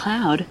ourselves to the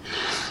cloud,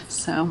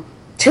 so.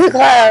 To the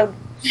cloud.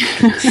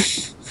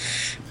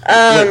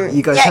 Wait,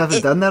 you guys yeah,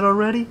 haven't done that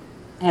already?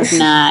 I have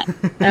not.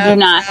 I do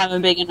not have a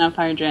big enough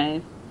hard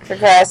drive.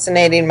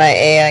 Procrastinating my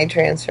AI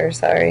transfer,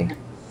 sorry.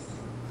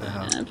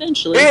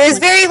 Eventually. It was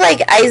very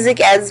Isaac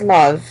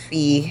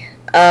Asimov-y.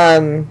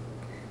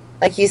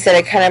 Like you said,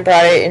 it kind of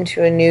brought it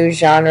into a new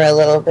genre a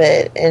little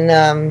bit.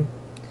 And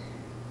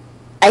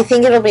I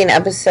think it'll be an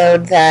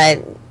episode that,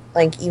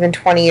 even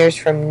 20 years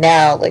from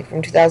now,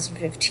 from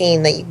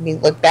 2015, that you can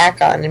look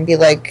back on and be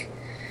like,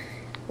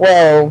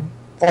 whoa,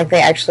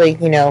 they actually,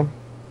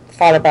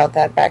 thought about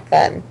that back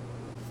then.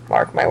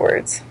 Mark my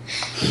words.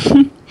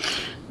 I'm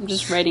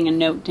just writing a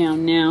note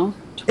down now.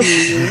 20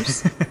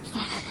 years.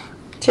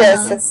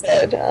 Just as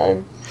said.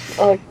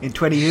 In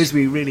 20 years,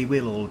 we really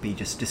will all be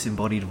just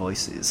disembodied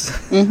voices.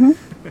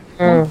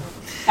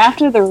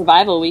 After the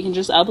revival, we can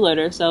just upload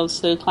ourselves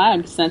to the cloud,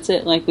 because that's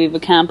it. We've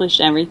accomplished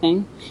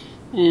everything,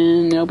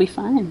 and it'll be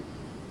fine.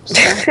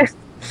 So,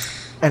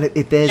 And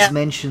it bears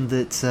mention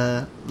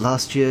that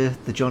last year,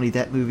 the Johnny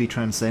Depp movie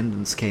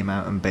Transcendence came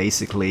out and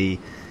basically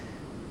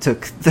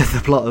took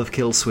the plot of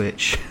Kill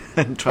Switch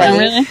and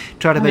tried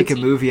to make a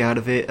movie out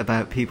of it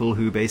about people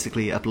who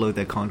basically upload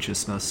their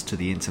consciousness to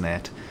the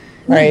internet.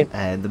 Right.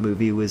 And the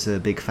movie was a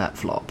big fat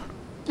flop.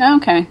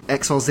 okay.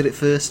 X-Files did it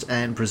first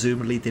and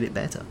presumably did it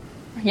better.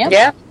 Yep.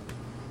 Yeah.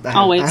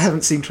 Always. I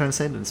haven't seen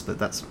Transcendence, but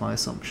that's my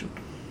assumption.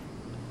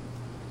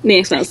 The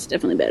X-Files is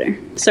definitely better.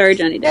 Sorry,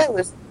 Johnny I Depp.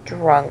 was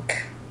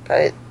drunk,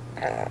 but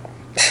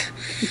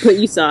But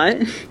you saw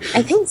it.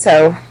 I think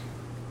so.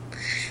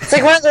 It's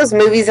one of those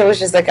movies that was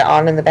just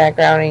on in the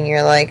background, and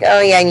you're like,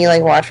 oh yeah, and you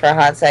watch for a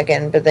hot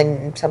second, but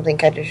then something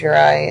catches your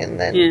eye, and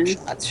then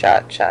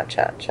shot.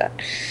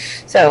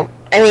 So,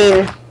 I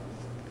mean,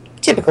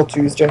 typical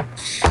Tuesday.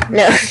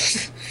 No,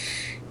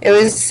 it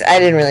was. I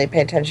didn't really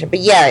pay attention, but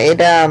yeah, it.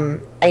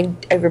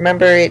 I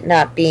remember it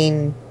not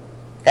being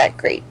that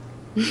great.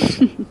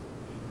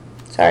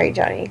 Sorry,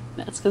 Johnny.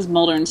 That's because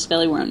Mulder and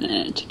Scully weren't in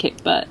it to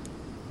kick butt.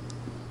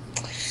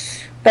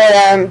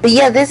 But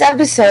yeah, this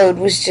episode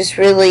was just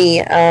really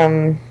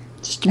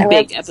Just a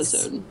big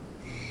episode.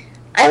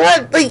 I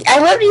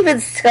loved even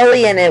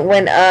Scully in it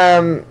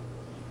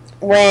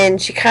when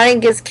she kind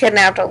of gets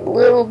kidnapped a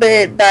little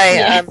bit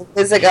by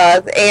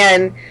Visigoth,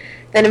 and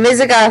then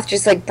Visigoth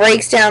just like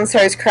breaks down,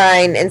 starts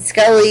crying, and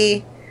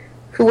Scully,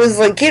 who was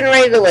like getting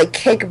ready to like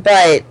kick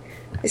butt,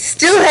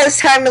 still has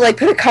time to like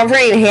put a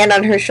comforting hand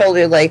on her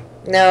shoulder, like,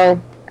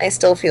 no, I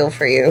still feel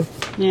for you.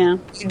 Yeah.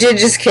 You did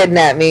just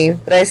kidnap me,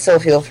 but I still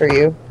feel for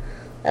you.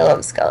 I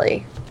love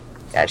Scully.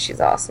 God, she's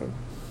awesome.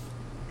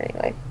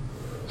 Anyway.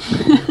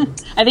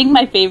 I think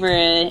my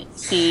favorite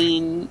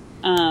scene,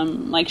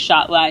 like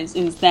shot-wise,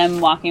 is them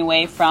walking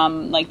away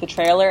from like the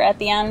trailer at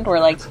the end, where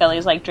like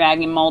Scully's like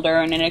dragging Mulder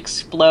and it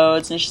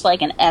explodes. It's just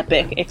like an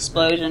epic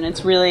explosion.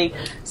 It's really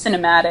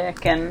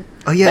cinematic and.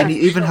 Oh yeah, and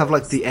you even have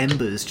like the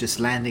embers just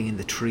landing in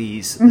the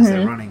trees as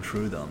they're running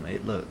through them.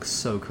 It looks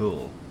so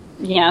cool.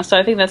 Yeah, so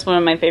I think that's one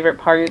of my favorite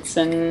parts,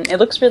 and it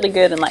looks really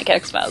good in like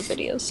X-Files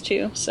videos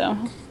too. So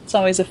it's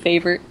always a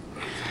favorite.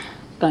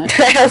 But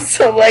I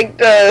also like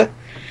the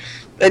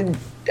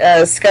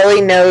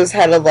Scully knows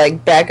how to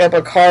like back up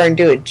a car and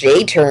do a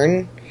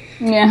J-turn.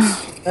 yeah,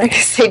 I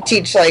guess they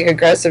teach like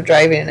aggressive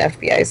driving in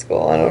FBI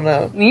school. I don't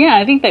know. yeah,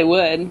 I think they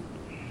would.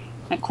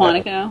 At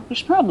Quantico,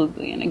 there's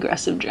probably an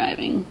aggressive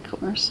driving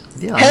course.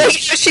 Yeah, I like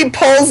how she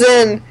pulls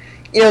in,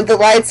 the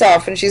lights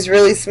off and she's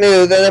really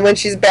smooth, and then when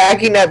she's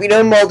backing up,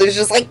 Mulder's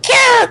just like,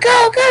 yeah,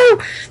 go.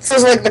 So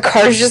it's like the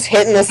car's just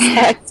hitting the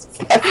sides.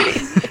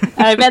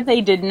 I bet they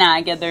did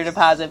not get their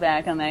deposit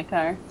back on that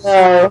car.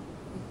 No.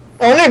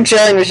 I wonder if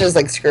Jillian was just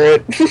like, screw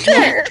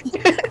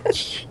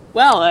it.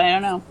 Well, I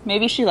don't know.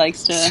 Maybe she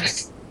likes to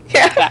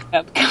Yeah. back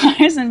up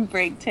cars and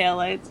break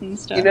taillights and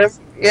stuff.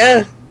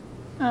 Yeah.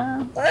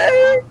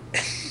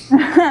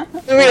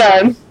 Moving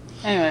on.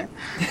 Anyway.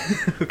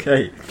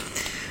 Okay.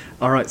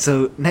 Alright,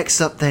 so next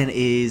up then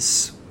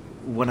is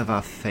one of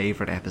our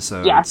favourite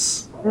episodes.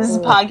 Yes. This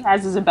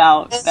podcast is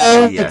about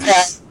that.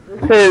 Yes.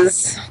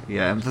 This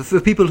Yeah, and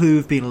for people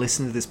who've been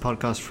listening to this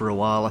podcast for a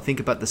while, I think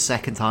about the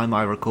second time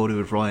I recorded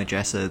with Roy and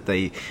Jessa,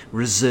 they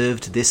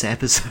reserved this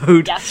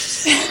episode.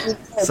 Yes.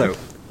 So,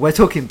 we're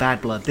talking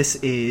Bad Blood. This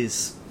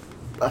is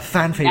a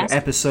fan favourite Yes.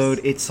 episode.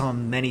 It's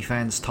on many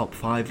fans' top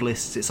 5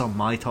 lists. It's on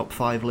my top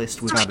 5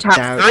 list without a top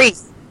doubt. 3.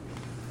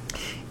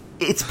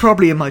 It's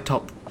probably in my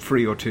top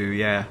 3 or 2,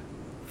 yeah,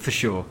 for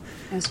sure.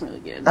 That's really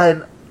good.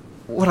 And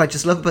what I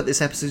just love about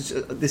this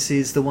episode, this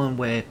is the one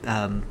where it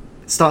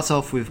starts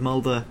off with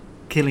Mulder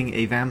killing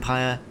a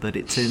vampire, but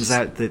it turns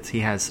out that he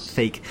has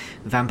fake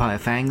vampire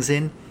fangs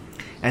in,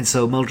 and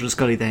so Mulder and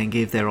Scully then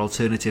give their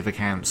alternative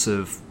accounts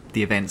of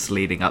the events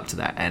leading up to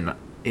that, and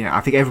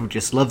I think everyone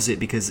just loves it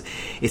because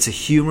it's a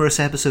humorous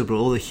episode, but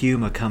all the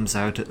humour comes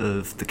out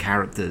of the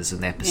characters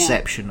and their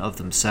perception of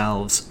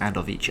themselves and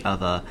of each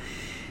other.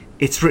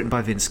 It's written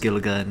by Vince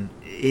Gilligan.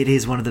 It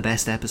is one of the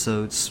best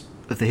episodes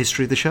of the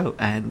history of the show,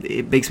 and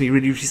it makes me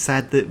really, really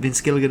sad that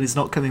Vince Gilligan is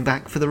not coming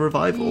back for the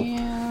revival.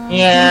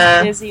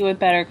 Yeah. He's busy with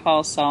Better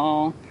Call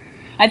Saul.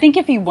 I think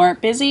if he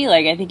weren't busy,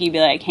 I think he'd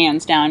be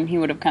hands down, he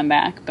would have come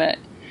back, but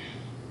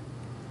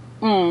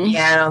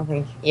Yeah, I don't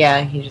think.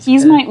 Yeah,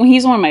 he's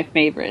one of my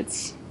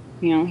favorites.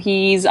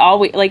 He's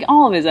always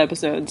all of his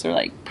episodes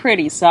are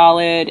pretty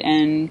solid,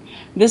 and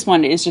this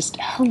one is just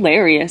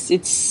hilarious.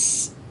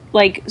 It's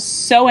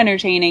so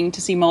entertaining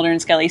to see Mulder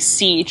and Scully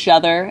see each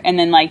other, and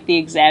then the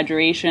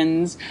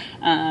exaggerations,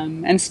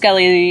 and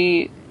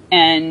Scully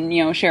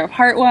and Sheriff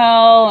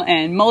Hartwell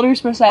and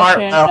Mulder's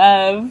perception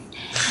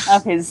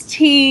of his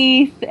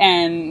teeth,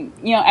 and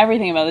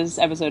everything about this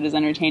episode is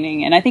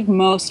entertaining, and I think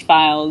most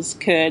files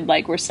could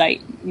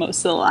recite most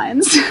of the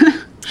lines.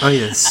 Oh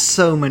yeah,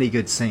 so many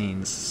good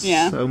scenes.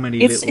 Yeah, so many.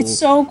 It's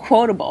so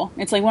quotable.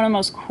 It's one of the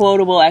most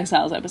quotable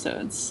X-Files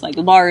episodes,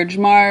 Large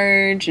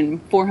Marge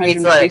and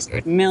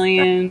 400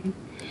 million.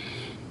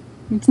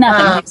 It's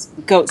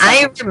nothing. Goat.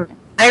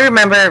 I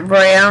remember,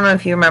 Roy. I don't know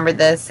if you remember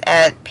this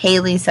at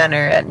Paley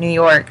Center at New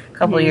York a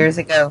couple years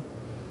ago.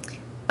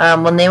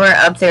 When they were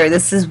up there,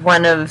 this is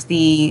one of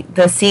the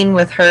scene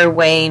with her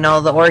weighing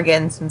all the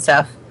organs and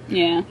stuff.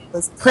 Yeah, it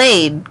was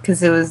played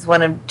because it was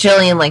one of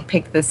Jillian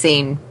picked the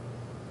scene.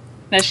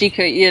 That she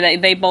could,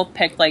 they both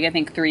picked I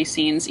think 3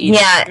 scenes each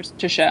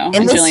to show,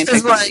 and Jillian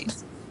picked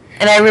the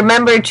and I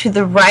remember to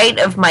the right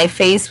of my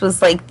face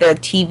was the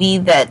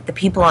TV that the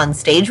people on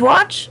stage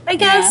watch, I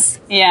guess.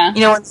 Yeah.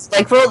 It's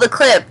roll the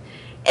clip,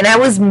 and I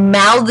was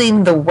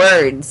mouthing the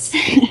words.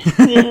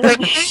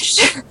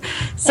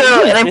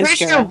 So, and I'm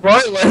pretty sure Roy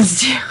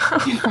was too.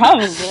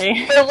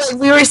 Probably. But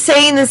we were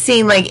saying the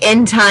scene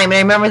in time, and I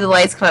remember the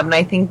lights come up, and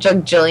I think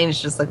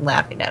Jillian's just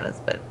laughing at us,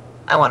 but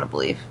I want to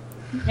believe.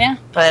 Yeah.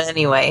 But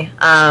anyway,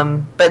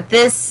 but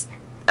this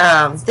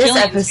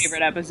Jillian's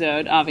favorite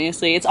episode,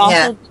 obviously. It's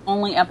also the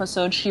only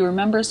episode she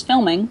remembers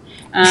filming,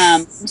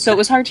 so it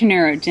was hard to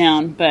narrow it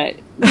down, but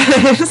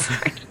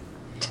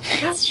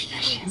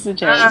she's a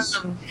joke.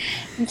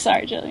 I'm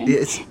sorry,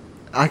 Jillian.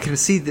 I can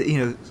see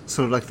that,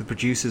 sort of the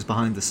producers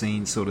behind the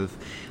scenes sort of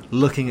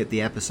looking at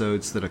the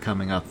episodes that are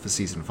coming up for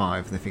season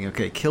 5, and they're thinking,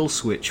 okay, Kill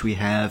Switch, we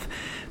have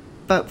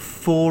about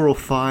 4 or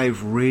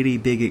 5 really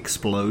big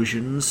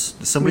explosions.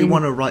 Does somebody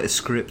want to write a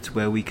script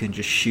where we can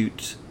just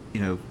shoot,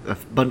 a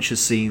bunch of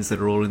scenes that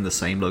are all in the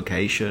same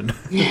location?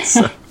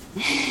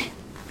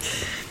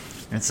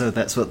 And so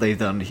that's what they've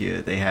done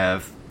here. They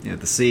have,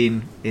 the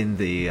scene in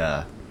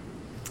the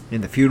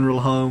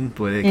funeral home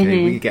where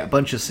we get a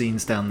bunch of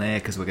scenes down there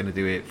because we're going to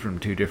do it from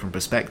 2 different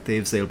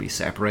perspectives. They'll be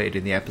separated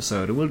in the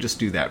episode, and we'll just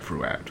do that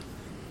throughout.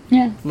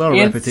 Yeah, a lot of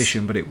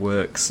repetition, but it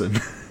works. And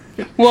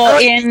well,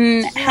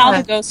 in How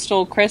the Ghost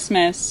Stole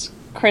Christmas,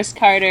 Chris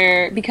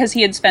Carter, because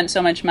he had spent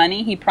so much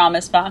money, he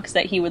promised Fox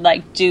that he would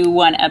do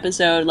one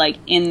episode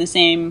in the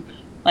same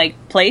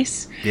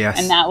place. Yes.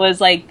 And that was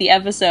the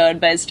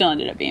episode, but it still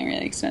ended up being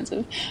really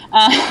expensive.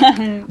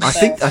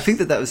 I think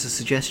that was a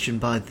suggestion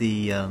by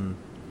the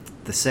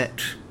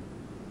set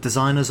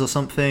designers or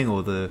something,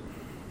 or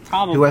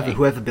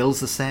whoever builds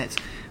the set,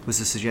 was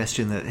a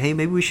suggestion that, hey,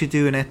 maybe we should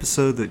do an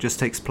episode that just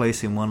takes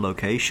place in one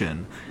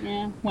location.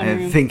 Yeah, one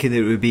room. Thinking that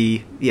it would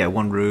be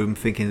one room,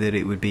 thinking that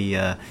it would be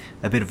a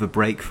bit of a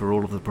break for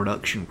all of the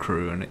production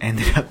crew, and it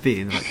ended up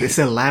being this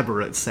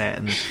elaborate set,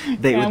 and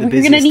they were the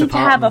busiest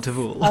department of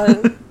all.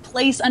 A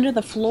place under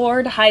the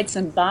floor to hide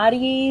some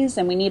bodies,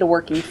 and we need a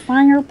working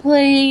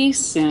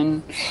fireplace,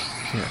 and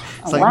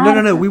it's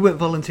no, we weren't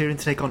volunteering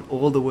to take on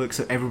all the work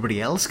so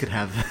everybody else could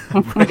have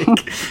a break.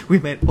 We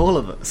meant all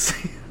of us.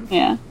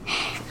 Yeah.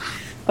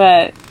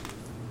 But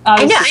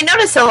I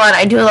notice a lot.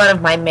 I do a lot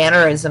of my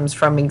mannerisms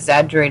from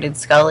Exaggerated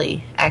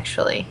Scully,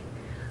 actually.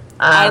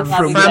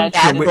 From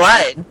Bad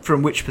Blood.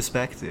 From which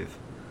perspective?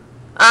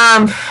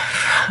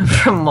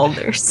 From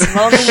Mulder's.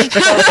 When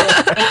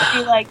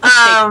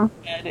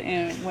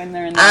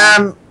they're in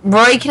the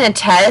Roy can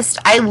attest.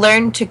 I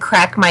learned to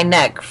crack my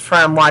neck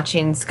from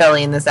watching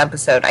Scully in this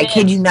episode. I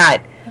kid you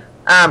not.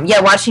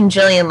 Watching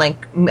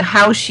Jillian,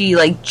 how she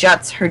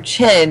juts her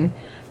chin.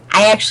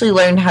 I actually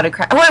learned how to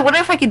crack. Oh, I wonder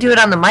if I could do it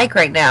on the mic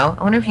right now.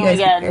 I wonder if you guys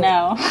can hear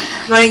no.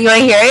 it. You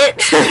want to hear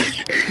it?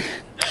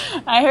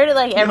 I heard it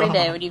every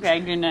day when you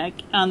cracked your neck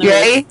on the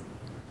ready?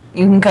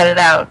 You can cut it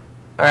out,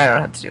 or I don't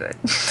have to do it.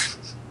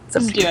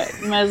 Just do it.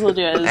 You might as well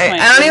do it.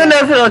 I don't even know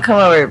if it'll come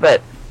over,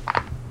 but...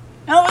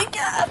 Oh my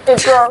god!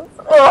 It's gross.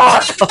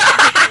 Oh.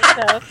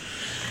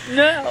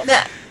 No.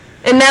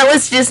 And that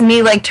was just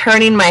me,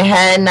 turning my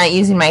head, not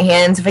using my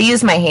hands. If I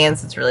use my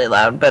hands, it's really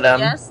loud, but...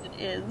 Yes, it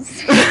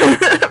is.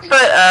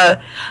 but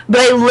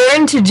I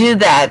learned to do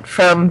that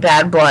from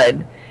Bad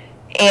Blood.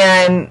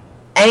 And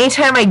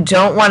anytime I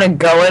don't want to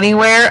go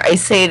anywhere, I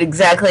say it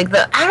exactly like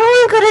that. I don't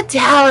want to go to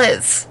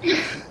Dallas.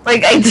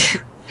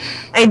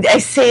 I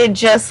say it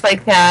just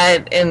like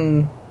that,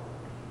 and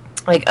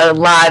a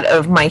lot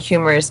of my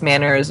humorous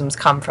mannerisms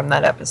come from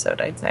that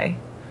episode, I'd say.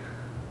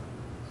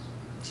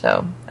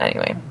 So,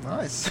 anyway.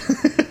 Nice.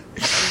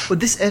 Well,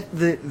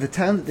 the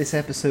town that this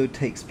episode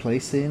takes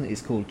place in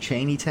is called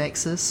Cheney,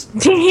 Texas.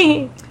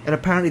 And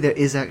apparently there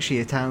is actually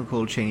a town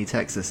called Cheney,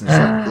 Texas, and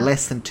it's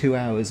less than 2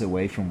 hours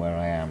away from where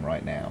I am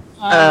right now.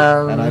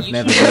 And I've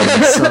never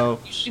been, so...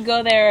 You should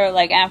go there,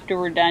 after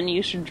we're done.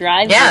 You should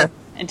drive there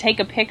and take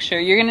a picture.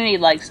 You're going to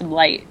need, some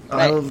light.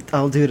 Right?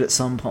 I'll do it at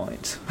some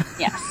point.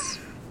 Yes.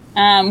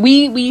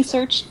 We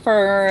searched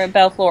for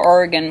Belflor,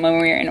 Oregon when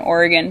we were in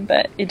Oregon,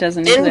 but it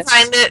doesn't exist. Didn't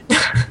find it.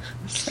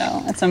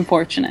 So, that's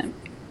unfortunate.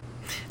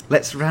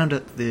 Let's round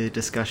up the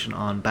discussion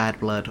on Bad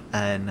Blood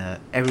and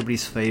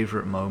everybody's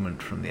favourite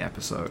moment from the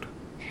episode.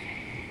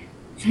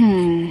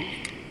 Oh,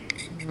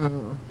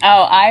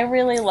 I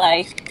really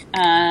like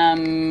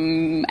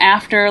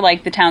after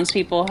the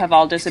townspeople have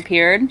all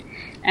disappeared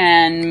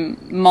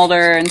and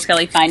Mulder and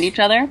Scully find each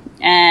other,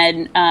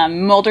 and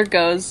Mulder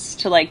goes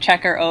to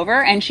check her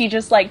over, and she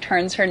just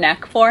turns her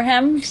neck for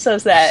him so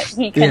that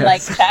he can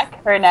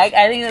check her neck.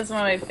 I think that's one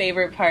of my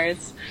favorite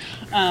parts.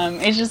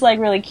 It's just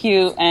really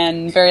cute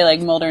and very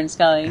Mulder and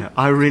Scully. Yeah,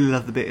 I really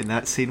love the bit in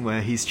that scene where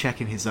he's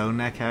checking his own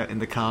neck out in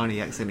the car and he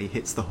accidentally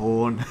hits the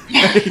horn.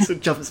 He sort of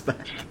jumps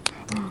back.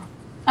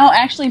 Oh,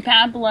 actually,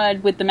 Bad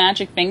Blood with the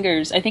magic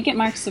fingers. I think it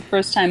marks the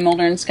first time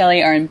Mulder and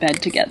Scully are in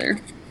bed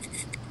together.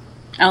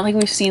 I don't think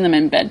we've seen them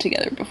in bed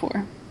together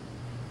before.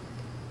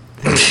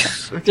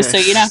 Okay. Just so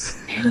you know.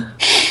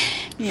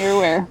 You're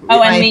aware.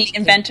 Oh, and the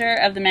inventor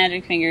of the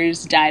magic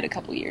fingers died a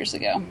couple years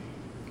ago.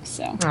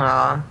 So,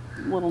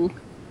 little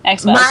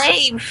X-Files.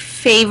 My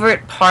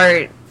favorite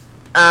part,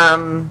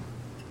 I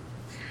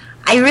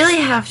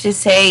really have to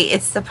say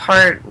it's the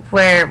part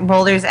where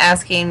Mulder's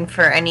asking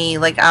for any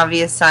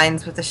obvious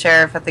signs with the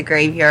sheriff at the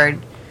graveyard,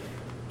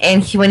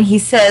 and when he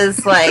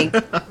says when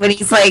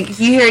he's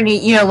you hear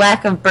any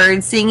lack of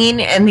birds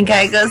singing, and the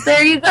guy goes,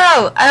 "There you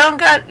go,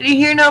 you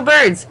hear no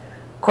birds."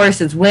 Of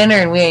course, it's winter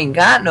and we ain't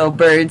got no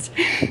birds.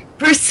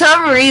 For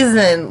some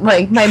reason,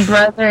 my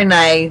brother and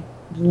I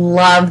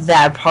love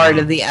that part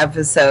of the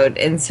episode,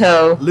 and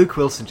so Luke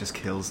Wilson just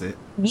kills it.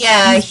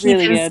 Yeah, he's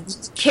really good.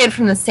 Kid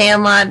from the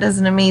Sandlot does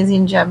an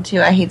amazing job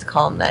too. I hate to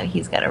call him that;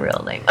 he's got a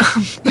real name.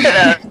 But,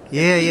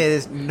 yeah.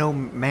 There's no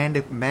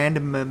mandication.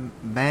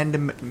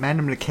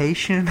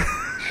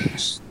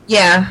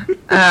 Yeah,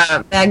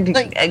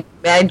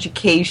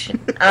 magication.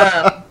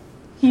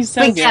 He's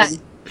so good. Yeah,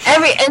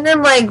 And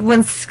then like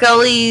when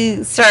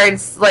Scully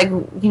starts like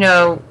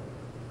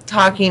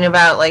talking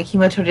about like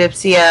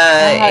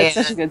hematodipsia. It's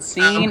such a good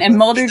scene, and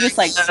Mulder just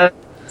like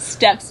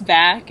steps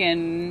back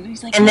and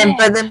he's like, and then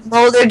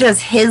Mulder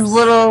does his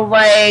little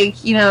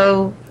like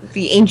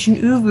the ancient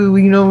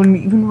Uvu, and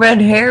even red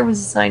hair was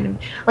assigned him.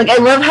 Like I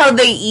love how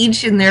they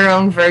each in their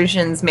own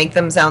versions make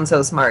them sound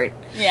so smart.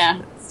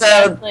 Yeah.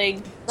 So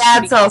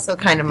that's also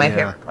kind of my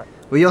favorite part.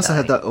 We also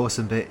had that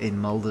awesome bit in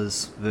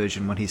Mulder's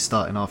version when he's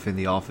starting off in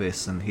the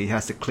office and he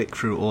has to click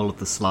through all of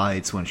the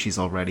slides when she's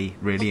already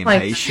really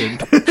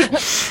impatient.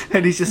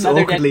 And he's just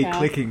awkwardly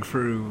clicking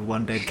through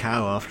one dead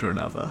cow after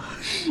another.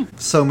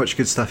 So much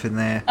good stuff in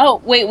there.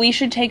 Oh, wait, we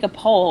should take a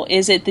poll.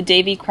 Is it the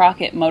Davy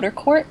Crockett Motor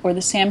Court or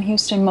the Sam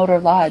Houston Motor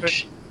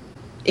Lodge?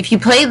 If you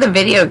play the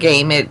video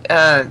game, it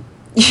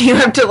you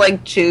have to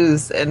like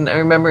choose, and I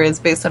remember it's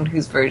based on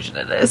whose version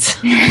it is.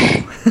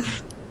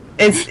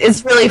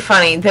 It's really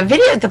funny. The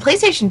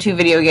PlayStation 2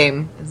 video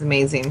game is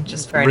amazing.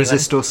 Just for anyone.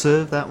 Resist or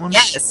Serve, that one?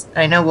 Yes,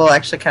 I know. We'll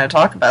actually kind of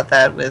talk about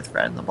that with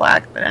Red and the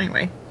Black, but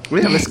anyway.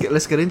 Well, yeah,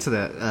 let's get into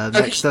that.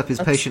 Next up is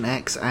Patient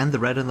X and the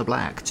Red and the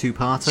Black,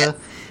 two-parter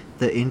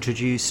that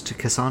introduced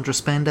Cassandra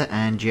Spender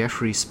and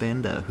Jeffrey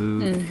Spender,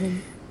 who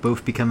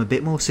both become a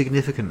bit more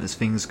significant as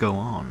things go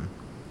on.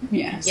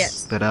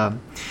 Yes. But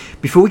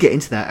before we get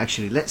into that,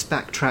 actually, let's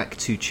backtrack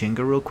to Chinga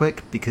real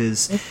quick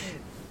because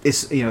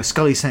it's a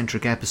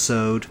Scully-centric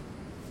episode.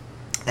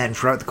 And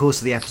throughout the course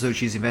of the episode,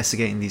 she's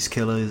investigating these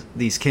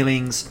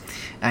killings,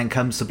 and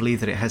comes to believe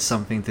that it has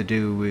something to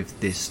do with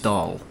this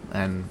doll.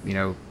 And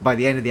by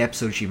the end of the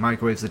episode, she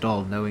microwaves the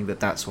doll, knowing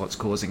that that's what's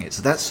causing it.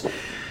 So that's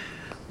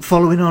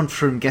following on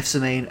from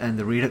Gethsemane and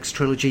the Redux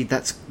trilogy.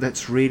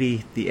 That's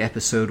really the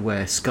episode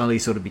where Scully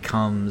sort of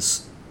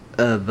becomes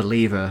a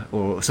believer,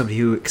 or somebody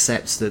who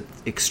accepts that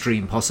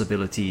extreme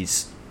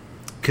possibilities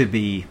could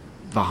be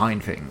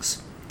behind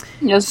things.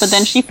 Yes, but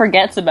then she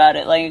forgets about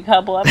it like a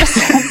couple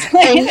episodes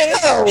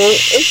later.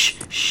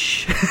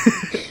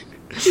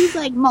 She's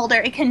like, Mulder,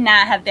 it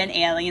cannot have been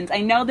aliens. I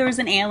know there was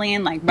an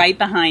alien like right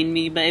behind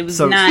me, but it was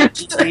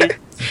not aliens.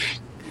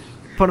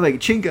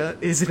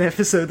 Chinga is an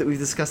episode that we've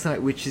discussed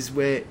tonight, which is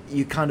where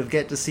you kind of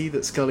get to see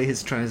that Scully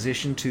has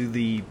transitioned to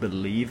the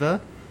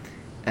believer,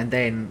 and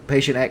then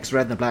Patient X,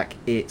 Red and the Black,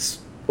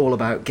 it's all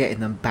about getting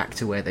them back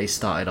to where they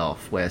started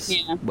off, where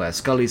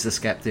Scully's the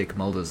skeptic,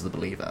 Mulder's the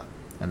believer,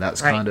 and that's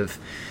kind of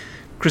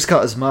Chris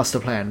Carter's master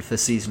plan for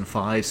season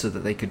 5, so that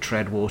they could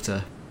tread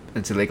water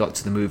until they got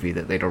to the movie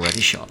that they'd already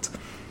shot.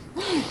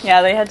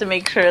 Yeah, they had to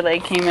make sure they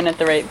came in at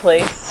the right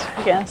place,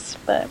 I guess.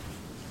 But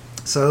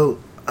so,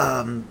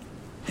 a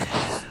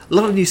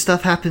lot of new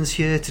stuff happens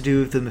here to do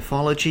with the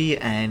mythology,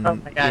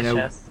 and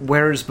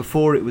whereas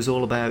before it was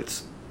all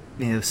about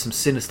some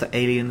sinister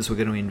aliens were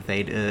going to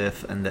invade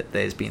Earth, and that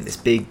there's been this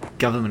big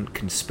government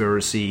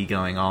conspiracy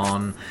going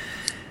on.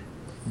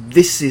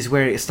 This is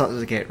where it starts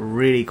to get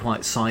really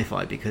quite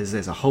sci-fi, because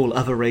there's a whole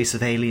other race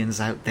of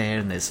aliens out there,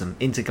 and there's some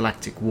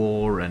intergalactic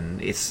war,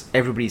 and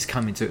everybody's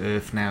coming to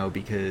Earth now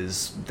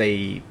because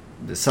there's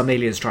some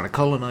aliens trying to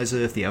colonize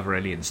Earth, the other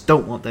aliens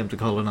don't want them to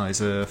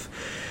colonize Earth,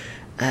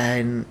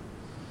 and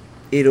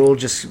it all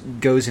just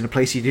goes in a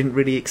place you didn't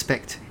really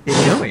expect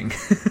it going.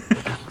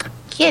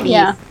 Kitty.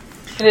 Yeah,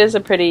 it is a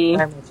pretty...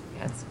 But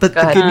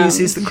the good news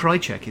is that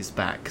Krychek is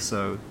back,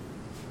 so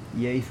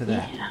yay for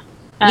that. Yeah.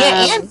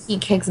 And he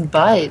kicks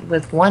butt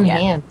with one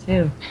hand,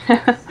 too.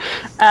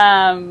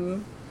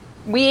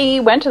 We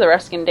went to the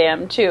Ruskin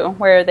Dam, too,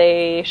 where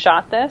they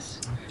shot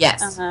this.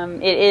 Yes.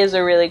 It is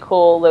a really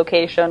cool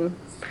location.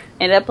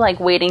 Ended up,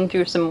 wading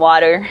through some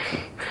water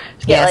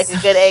to get,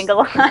 a good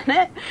angle on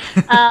it.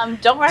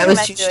 Don't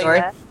recommend doing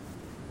that.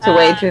 To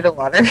wade through the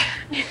water.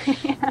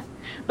 Yeah.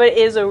 But it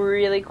is a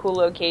really cool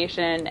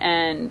location,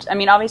 and, I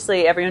mean,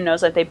 obviously everyone knows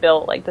that they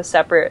built, the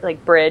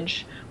separate,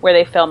 bridge where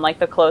they filmed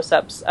the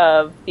close-ups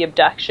of the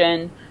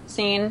abduction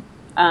scene,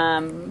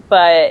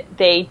 but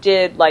they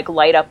did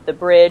light up the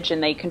bridge,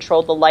 and they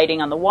controlled the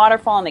lighting on the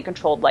waterfall, and they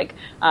controlled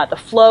the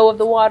flow of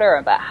the water.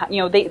 About how,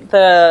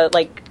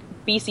 the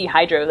BC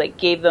Hydro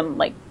gave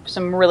them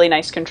some really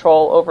nice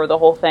control over the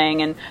whole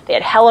thing, and they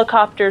had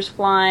helicopters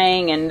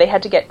flying, and they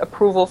had to get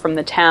approval from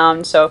the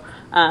town. So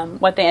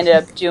what they ended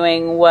up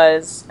doing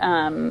was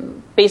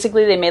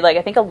basically they made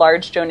I think a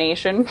large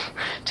donation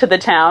to the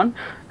town.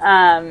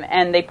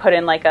 And they put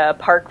in a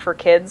park for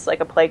kids,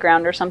 a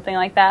playground or something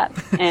like that.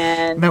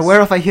 And now, where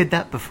have I heard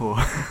that before?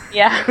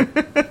 Yeah.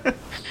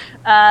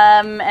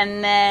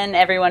 And then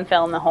everyone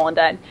fell in the hole and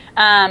died.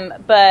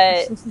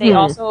 But they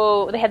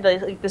also had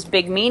this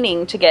big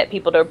meeting to get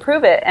people to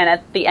approve it. And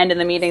at the end of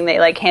the meeting, they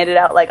handed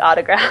out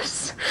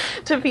autographs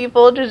to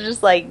people to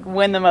just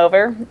win them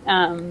over.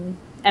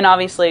 And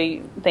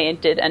obviously, they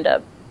did end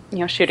up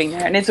shooting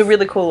there, and it's a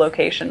really cool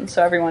location,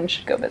 so everyone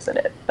should go visit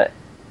it. But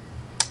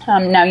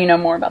now you know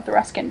more about the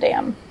Ruskin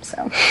Dam,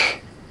 so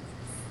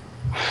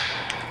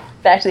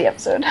back to the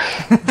episode.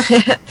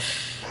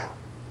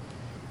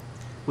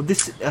 Well,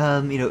 this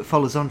it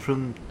follows on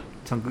from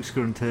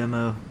Tunguska and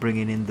Terma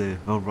bringing in the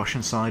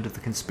Russian side of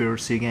the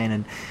conspiracy again,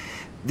 and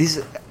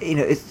this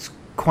it's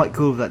quite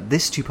cool that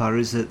this two-parter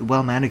is that the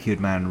Well Manicured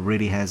Man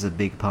really has a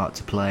big part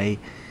to play,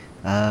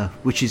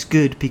 which is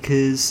good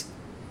because,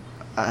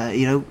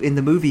 in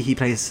the movie he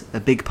plays a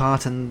big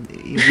part and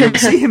you don't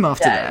see him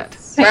after that.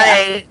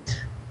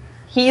 Right.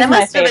 He's That my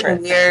must have favorite.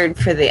 been weird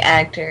for the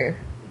actor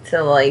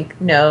to, like,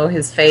 know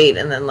his fate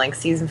and then, like,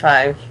 season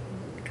 5,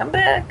 come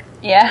back.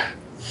 Yeah.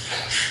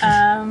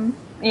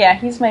 Yeah,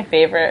 he's my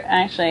favorite,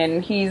 actually,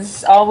 and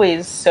he's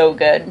always so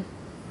good.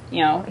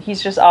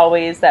 He's just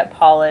always that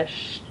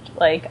polished,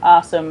 like,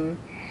 awesome,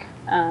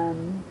 I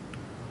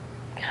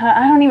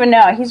don't even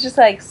know. He's just,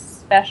 like,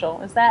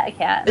 special. Is that a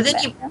cat?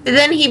 But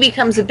then he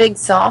becomes a big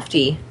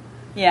softie.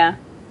 Yeah.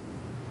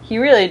 He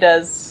really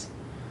does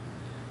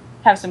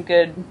have some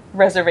good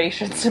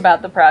reservations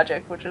about the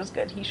project, which is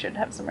good. He should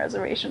have some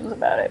reservations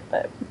about it,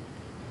 but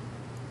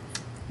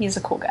he's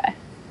a cool guy.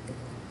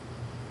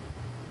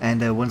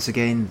 And once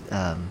again,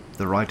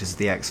 the writers of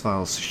the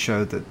X-Files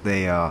show that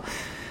they are,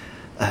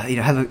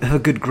 have a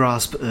good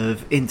grasp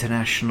of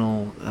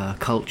international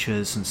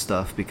cultures and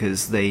stuff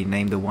because they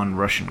named the one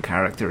Russian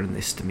character in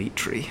this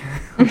Dmitri,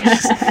 which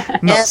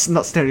is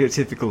not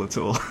stereotypical at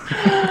all.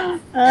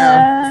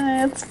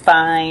 It's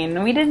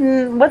fine. We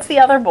didn't. What's the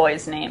other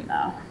boy's name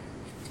though?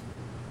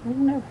 I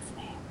don't know his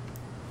name.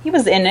 He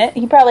was in it.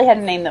 He probably had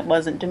a name that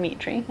wasn't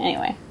Dmitri.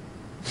 Anyway.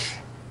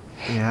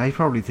 Yeah, he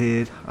probably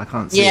did. I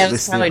can't see it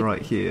listed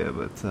right here,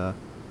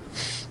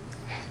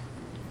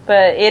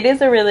 but it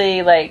is a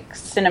really, like,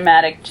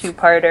 cinematic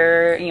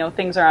two-parter.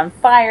 Things are on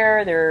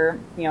fire. They're,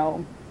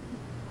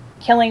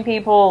 killing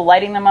people,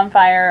 lighting them on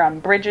fire on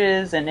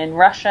bridges and in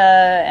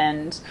Russia.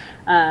 And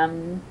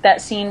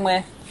that scene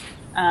with,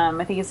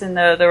 I think it's in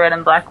the Red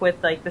and Black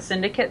with, like, the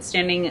Syndicate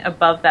standing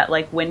above that,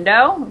 like,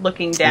 window,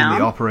 looking down. In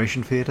the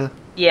Operation Theater?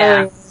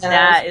 Yeah,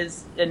 that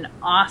is an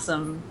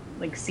awesome,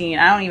 like, scene.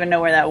 I don't even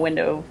know where that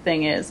window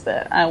thing is,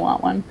 but I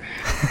want one.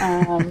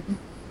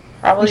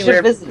 Probably should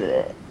have visited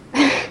it.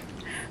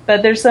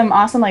 But there's some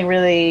awesome, like,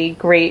 really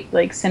great,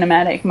 like,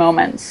 cinematic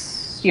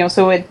moments.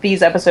 So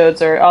these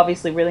episodes are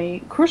obviously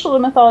really crucial to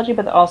mythology,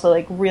 but they're also,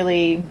 like,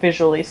 really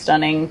visually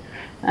stunning.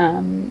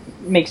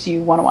 Makes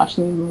you want to watch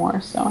them even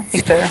more. So I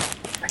think they're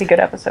pretty good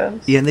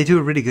episodes. Yeah, and they do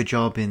a really good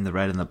job in The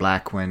Red and the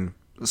Black when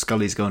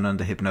Scully's going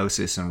under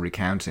hypnosis and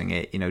recounting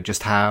it.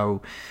 Just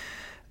how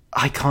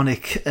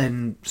iconic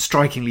and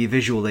strikingly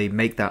visual they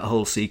make that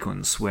whole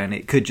sequence when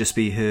it could just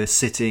be her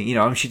sitting.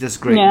 She does a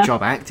great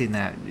job acting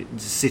that,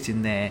 just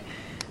sitting there,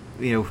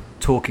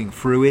 talking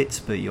through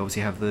it, but you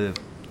obviously have the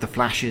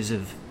flashes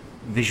of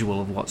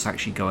visual of what's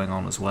actually going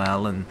on as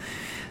well, and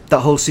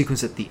that whole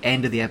sequence at the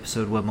end of the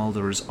episode where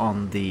Mulder is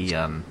on the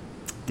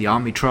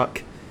army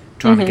truck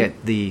trying to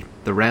get the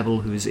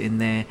rebel who's in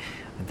there.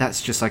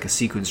 That's just like a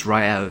sequence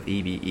right out of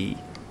EVE.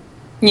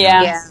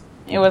 Yeah.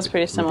 It was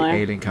pretty similar. With the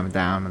alien coming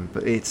down,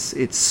 but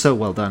it's so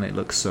well done. It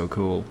looks so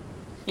cool.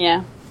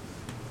 Yeah.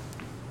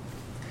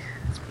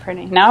 It's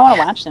pretty. Now I want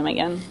to watch them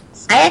again.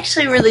 I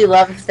actually really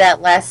loved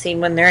that last scene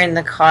when they're in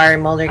the car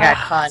and Mulder got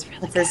caught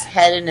with his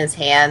head in his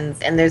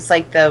hands, and there's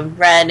like the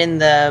red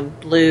and the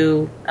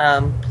blue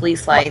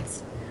police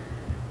lights,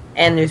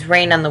 and there's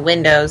rain on the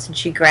windows, and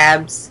she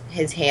grabs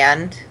his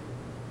hand,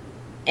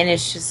 and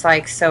it's just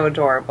like so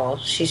adorable.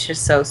 She's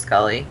just so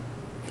Scully.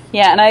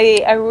 Yeah, and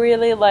I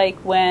really like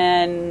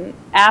when,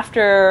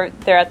 after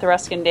they're at the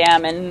Ruskin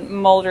Dam and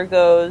Mulder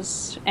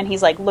goes and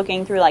he's like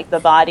looking through like the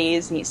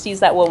bodies and he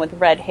sees that one with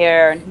red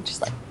hair and he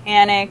just like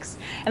panics.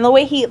 And the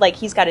way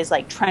he's got his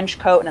like trench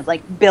coat and it's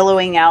like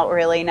billowing out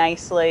really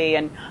nicely,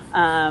 and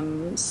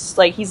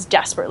like he's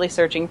desperately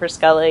searching for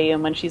Scully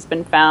and when she's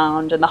been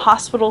found. And the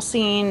hospital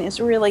scene is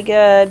really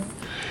good.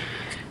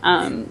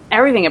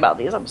 Everything about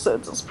these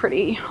episodes is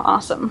pretty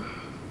awesome.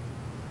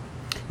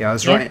 Yeah, I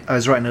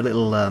was writing a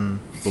little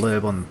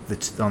blurb on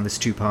this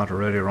two-parter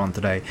earlier on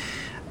today,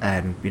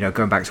 and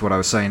going back to what I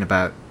was saying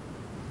about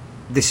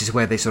this is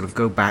where they sort of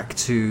go back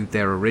to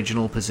their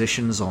original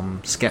positions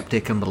on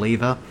skeptic and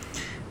believer,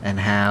 and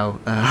how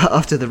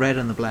after The Red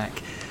and the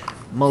Black,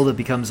 Mulder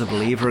becomes a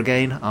believer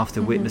again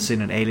after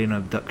witnessing an alien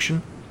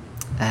abduction,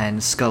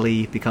 and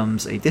Scully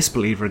becomes a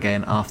disbeliever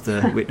again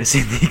after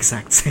witnessing the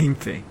exact same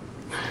thing.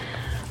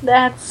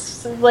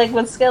 That's like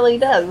what Scully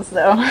does,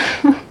 though.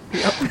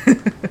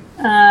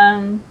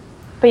 Yep.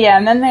 But yeah,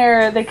 and then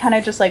they kind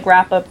of just like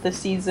wrap up the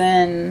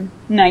season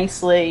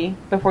nicely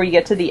before you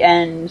get to the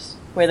end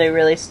where they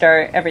really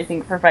start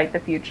everything for Fight the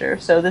Future.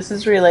 So this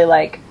is really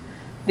like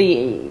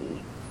it's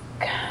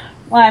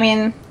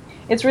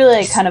really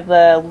like kind of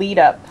the lead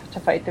up to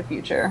Fight the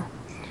Future.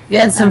 You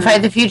had some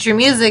Fight the Future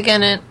music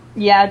in it.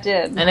 Yeah, it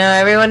did. I know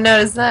everyone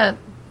noticed that.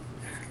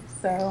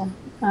 So,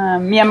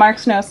 Mark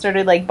Snow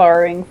started like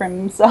borrowing from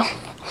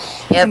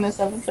himself in this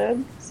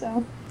episode.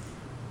 So.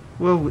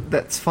 Well,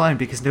 that's fine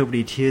because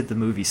nobody heard the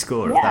movie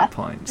score at that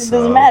point. It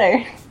doesn't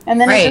matter. And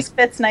then it just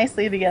fits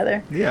nicely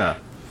together. Yeah.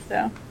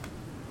 So.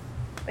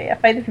 But yeah,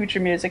 Fight the Future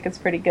music is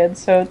pretty good.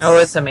 So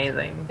it's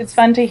amazing. It's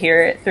fun to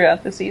hear it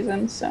throughout the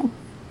season. So,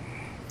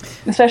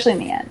 especially in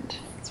the end,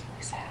 it's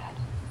really sad.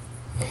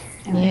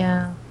 Anyway.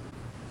 Yeah.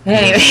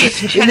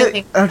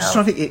 Anyway, I'm just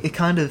trying to think. It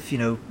kind of,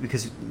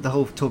 because the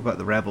whole talk about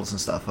the rebels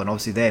and stuff, and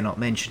obviously they're not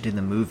mentioned in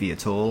the movie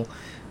at all.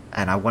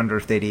 And I wonder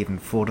if they'd even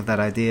thought of that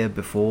idea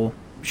before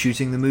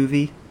shooting the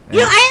movie.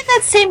 Yeah, I had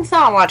that same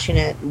thought watching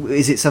it.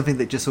 Is it something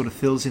that just sort of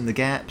fills in the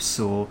gaps,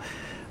 or?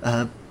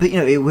 But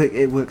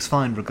it works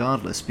fine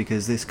regardless,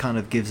 because this kind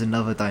of gives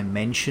another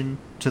dimension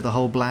to the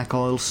whole Black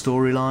Oil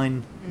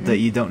storyline that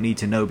you don't need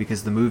to know,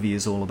 because the movie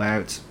is all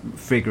about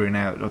figuring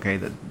out,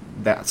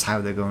 that's how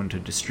they're going to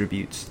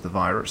distribute the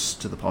virus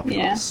to the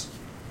populace. Yeah.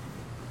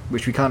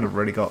 Which we kind of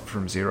already got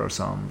from Zero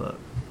Sum, but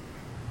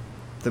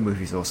the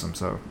movie's awesome,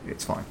 so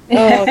it's fine.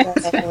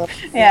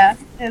 Yeah,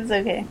 it's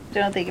okay.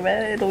 Don't think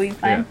about it. It'll be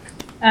fine.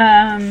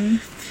 Yeah.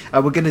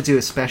 We're going to do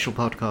a special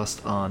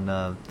podcast on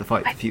the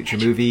Fight for the Future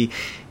movie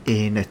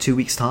in 2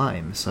 weeks'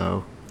 time,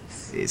 so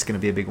it's going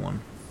to be a big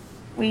one.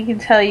 We can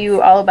tell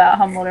you all about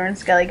how Mulder and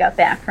Scully got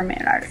back from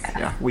Antarctica.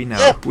 Yeah, we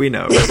know. We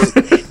know.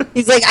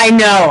 He's like, I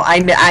know.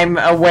 I'm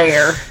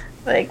aware.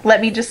 Like,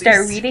 let me just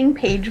start reading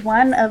page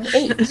 1 of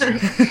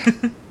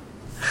 8.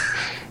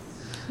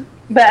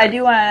 But I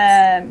do want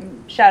to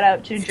shout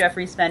out to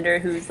Jeffrey Spender,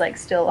 who's like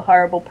still a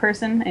horrible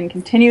person and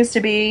continues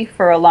to be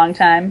for a long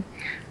time.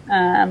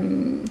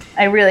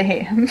 I really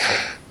hate him.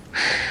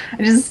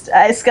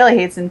 Scully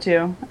hates him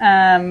too,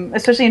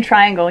 especially in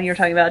Triangle. You were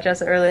talking about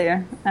Jessa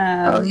earlier.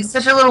 He's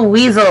such a little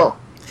weasel.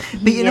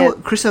 But you know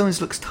what? Chris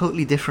Owens looks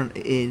totally different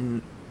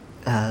in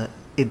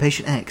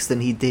Patient X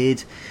than he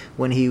did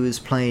when he was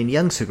playing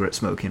young cigarette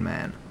smoking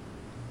man.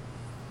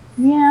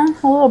 Yeah,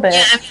 a little bit.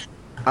 Yeah.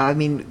 I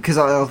mean, because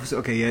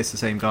it's the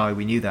same guy,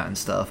 we knew that and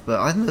stuff, but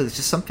I don't know, there's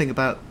just something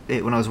about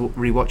it when I was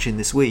rewatching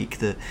this week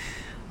that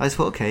I just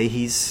thought, okay,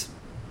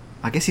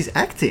 I guess he's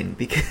acting,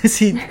 because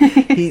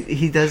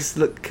he does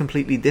look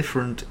completely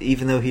different,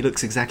 even though he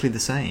looks exactly the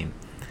same.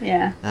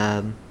 Yeah.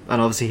 And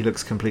obviously he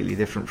looks completely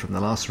different from the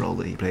last role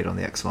that he played on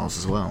The X-Files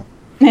as well.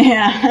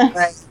 Yeah.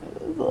 Right.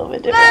 A little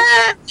bit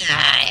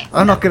different.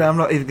 I'm not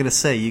even gonna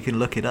say, you can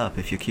look it up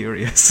if you're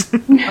curious.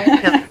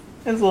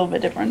 It's a little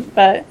bit different,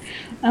 but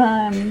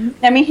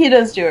I mean, he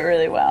does do it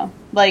really well.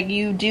 Like,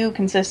 you do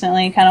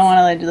consistently kind of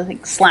want to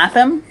like slap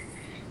him.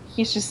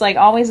 He's just like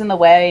always in the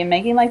way and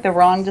making like the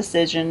wrong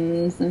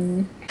decisions,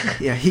 and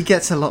yeah, he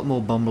gets a lot more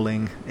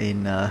bumbling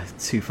in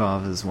Two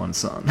Fathers, One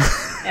Son.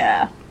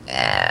 Yeah.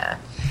 Yeah.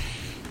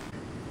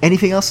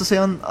 Anything else to say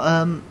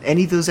on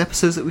any of those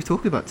episodes that we've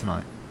talked about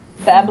tonight?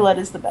 Bad Blood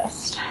is the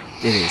best.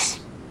 It is.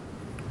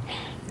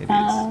 It is.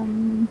 I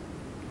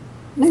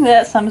think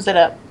that sums it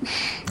up.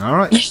 All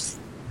right.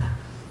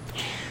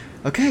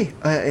 Okay,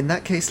 in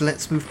that case,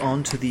 let's move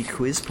on to the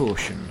quiz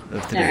portion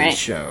of today's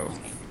show.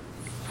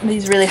 Are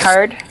these really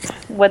hard?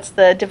 What's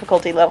the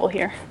difficulty level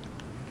here?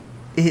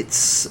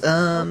 It's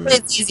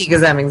easy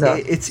because I'm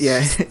exhausted. It's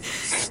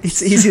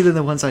easier than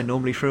the ones I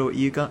normally throw at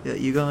you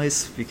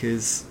guys,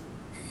 because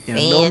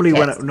normally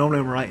when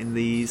I'm writing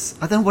these,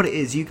 I don't know what it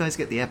is. You guys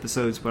get the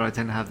episodes where I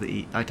tend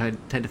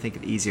to think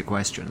of easier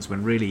questions,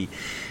 when really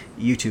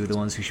you two are the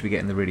ones who should be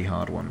getting the really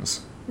hard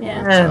ones.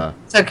 Yeah,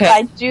 it's okay.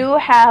 I do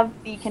have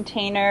the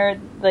container,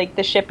 like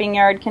the shipping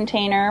yard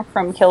container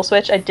from Kill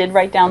Switch. I did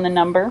write down the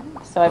number,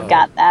 so I've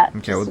got that.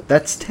 Okay, well,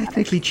 that's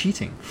technically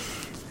cheating.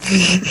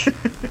 Okay.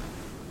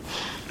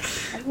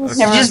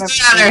 Just put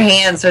it on her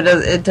hand, so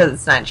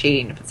it's not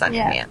cheating if it's on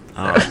your hand.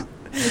 Oh.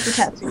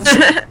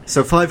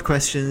 So 5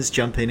 questions,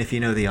 jump in if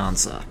you know the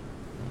answer.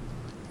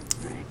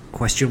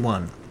 Question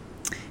 1.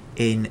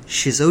 In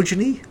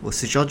schizogeny or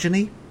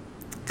schizogeny?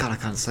 God, I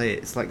can't say it.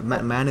 It's like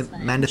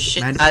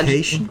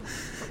manification.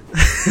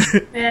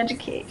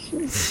 Education.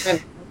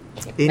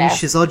 In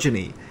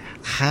schizogeny,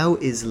 how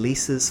is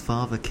Lisa's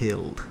father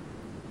killed?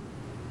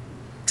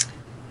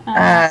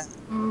 The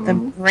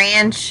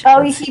branch.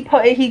 Oh,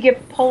 he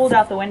gets pulled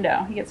out the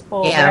window. He gets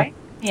pulled, right?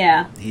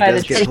 Yeah. He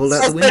does get pulled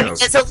out the window.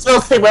 It's a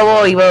little thing.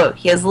 Whoa.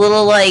 He has a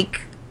little, like,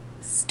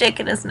 stick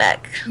in his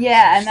neck.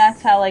 Yeah, and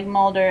that's how, like,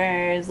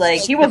 Mulder is,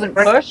 like, he wasn't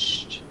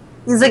pushed.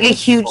 He's like a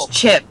huge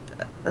chip.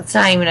 That's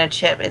not even a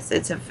chip. It's he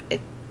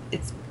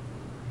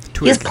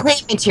has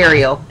plant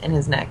material in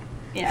his neck.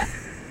 Yeah.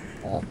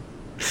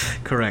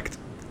 Correct.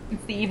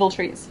 It's the evil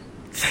trees.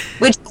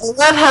 Which I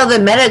love how the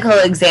medical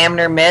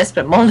examiner missed,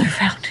 but Mulder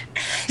found it.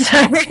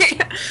 Sorry.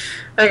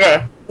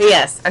 Okay.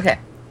 Yes. Okay.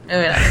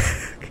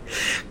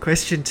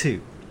 Question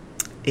 2.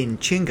 In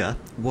Chinga,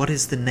 what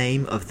is the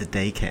name of the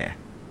daycare?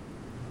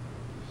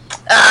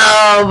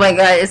 Oh my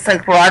god, it's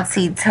like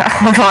Rotzi.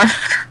 Hold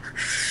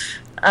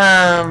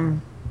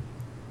on.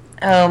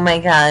 Oh my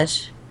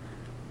gosh.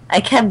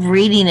 I kept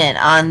reading it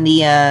on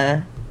the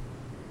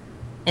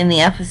in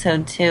the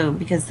episode too,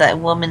 because that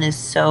woman is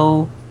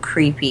so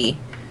creepy.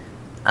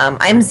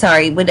 I'm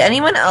sorry, would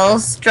anyone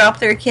else drop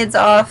their kids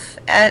off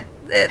at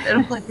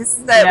a place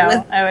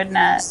that I would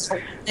not.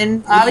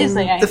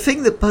 Obviously, the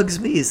thing that bugs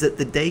me is that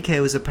the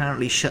daycare was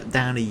apparently shut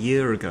down a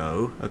year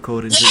ago,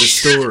 according to the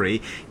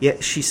story,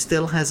 yet she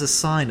still has a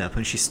sign up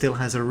and she still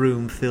has a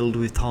room filled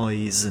with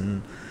toys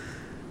and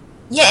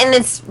Yeah, and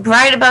it's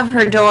right above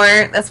her door.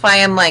 That's why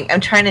I'm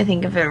trying to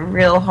think of it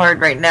real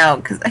hard right now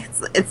because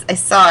I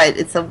saw it.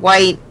 It's a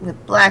white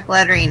with black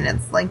lettering.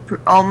 It's like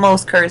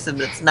almost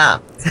cursive. It's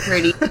not. It's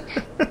pretty.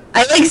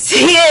 I like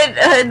see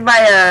it in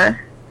my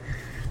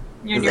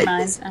You're in your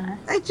mind.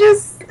 I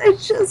just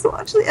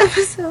watched the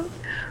episode.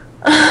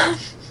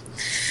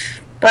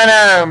 But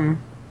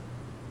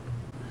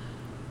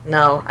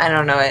no, I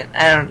don't know it.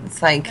 I don't.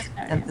 It's like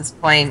at this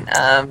point.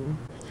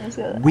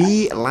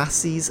 Wee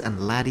Lassies and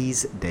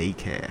Laddies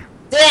Daycare.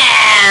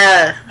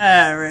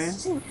 Yeah.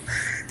 Right.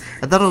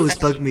 And that always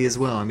bugged me as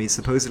well. I mean,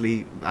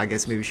 supposedly, I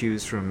guess maybe she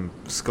was from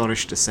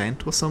Scottish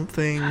descent or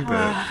something,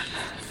 but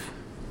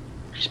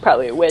She's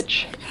probably a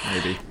witch.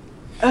 maybe.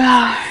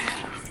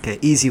 Okay,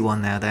 easy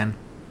one now then.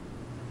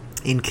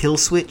 In Kill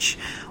Switch,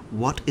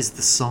 what is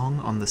the song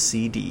on the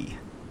CD?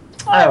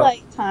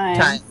 Twilight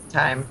Time.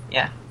 Time.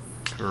 Yeah.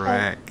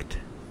 Correct.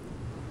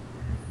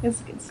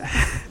 It's a good song.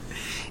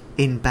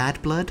 In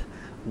Bad Blood,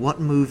 what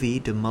movie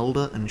do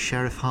Mulder and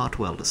Sheriff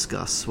Hartwell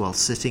discuss while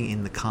sitting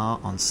in the car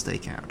on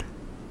stakeout?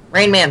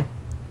 Rain Man.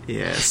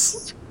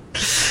 Yes.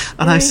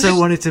 And I so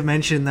wanted to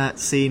mention that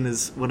scene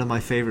as one of my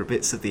favourite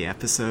bits of the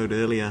episode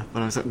earlier,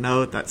 but I was like,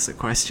 no, that's a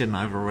question.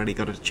 I've already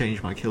got to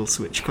change my Kill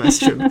Switch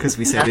question because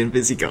we said in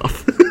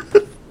Visigoth.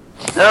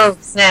 Oh,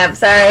 snap,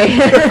 sorry.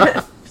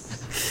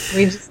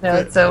 We just know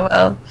it so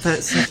well.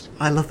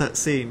 I love that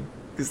scene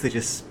because they're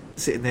just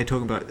sitting there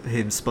talking about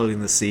him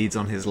spoiling the seeds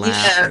on his lap.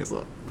 Yeah. And it's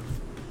like,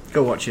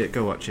 go watch it,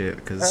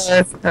 because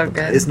That's so good.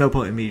 there's no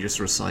point in me just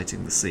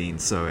reciting the scene,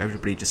 so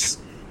everybody just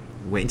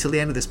wait until the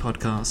end of this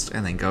podcast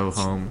and then go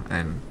home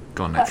and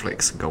go on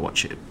Netflix and go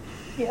watch it.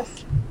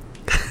 Yes.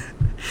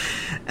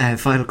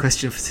 Final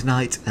question for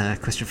tonight,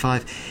 question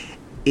 5.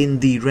 In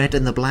The Red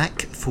and the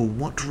Black, for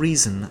what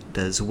reason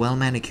does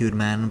Well-Manicured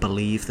Man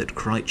believe that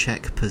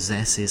Krychek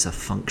possesses a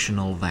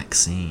functional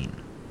vaccine?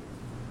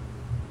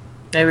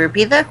 May I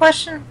repeat that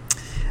question?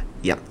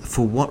 Yep.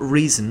 For what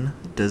reason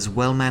does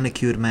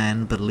Well-Manicured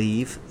Man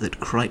believe that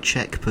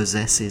Krychek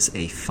possesses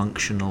a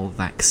functional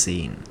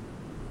vaccine?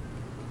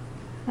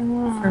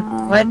 For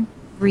what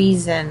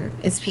reason?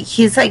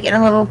 He's like in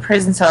a little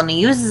prison cell and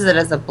he uses it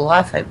as a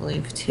bluff, I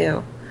believe,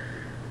 too.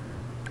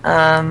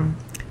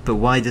 But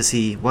why is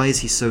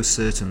he so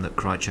certain that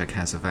Krychek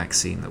has a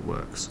vaccine that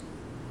works?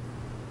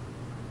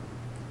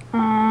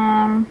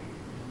 Well,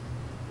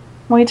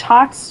 he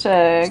talks to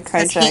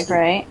Krychek,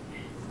 right?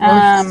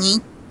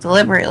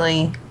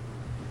 Deliberately.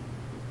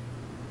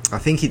 I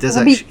think he does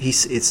actually.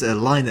 It's a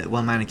line that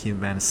Well-Manicured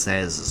Man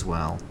says as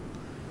well.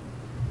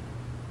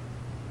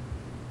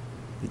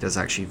 He does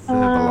actually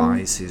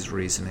verbalize his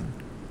reason.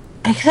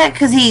 I think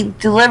because he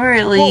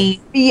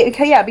deliberately...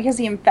 because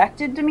he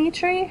infected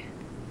Dimitri?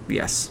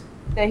 Yes.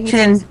 That he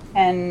can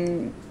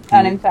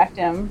uninfect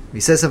him. He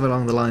says something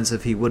along the lines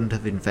of he wouldn't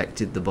have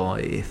infected the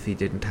boy if he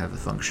didn't have a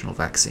functional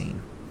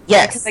vaccine.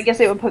 Yes. Because I guess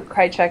it would put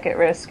Krychek at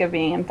risk of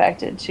being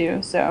infected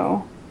too,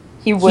 so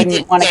he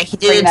wouldn't want to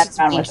bring bring that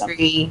around with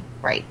him.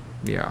 Right.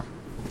 Yeah.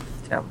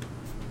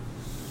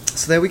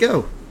 So there we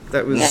go.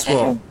 That was,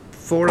 what,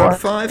 4 out of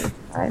 5?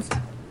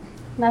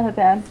 Not that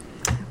bad.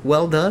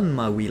 Well done,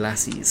 my wee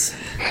lassies.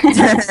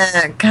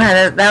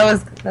 God, that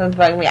was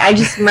bugging me. I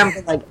just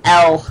remember, like,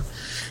 L.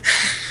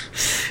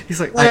 He's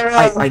like,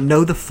 I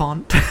know the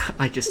font,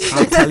 I just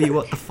can't tell you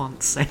what the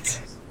font says.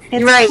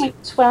 It's right.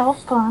 like 12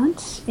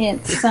 font.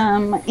 It's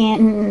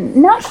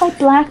in not quite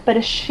black, but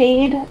a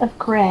shade of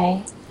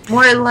gray.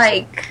 More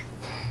like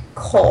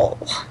coal.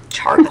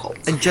 Charcoal.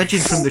 And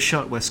judging from the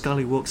shot where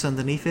Scully walks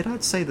underneath it,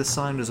 I'd say the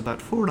sign was about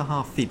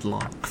 4.5 feet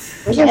long.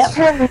 It's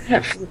probably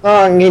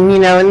long,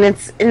 and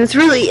it's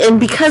really, and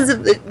because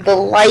of the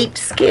light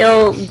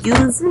scale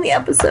used in the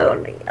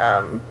episode,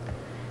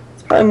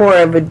 it's probably more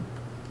of an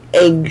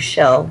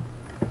eggshell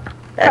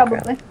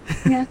background.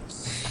 Probably. Yeah.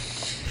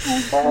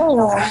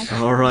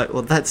 Alright,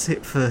 well that's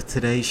it for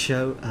today's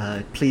show.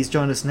 Please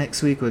join us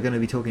next week. We're going to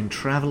be talking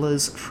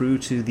Travellers through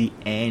to the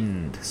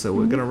end. So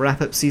we're going to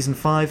wrap up season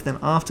 5, then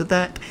after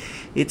that,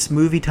 it's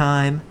movie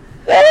time.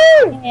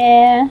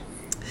 Yeah.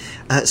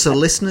 So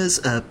listeners,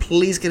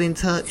 please get in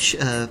touch,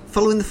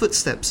 follow in the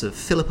footsteps of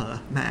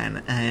Philippa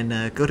Mann,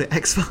 and go to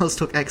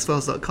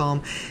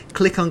xfilestalkxfiles.com,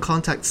 click on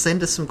contact,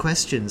 send us some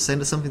questions, send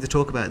us something to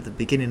talk about at the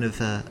beginning of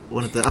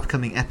one of the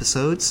upcoming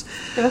episodes.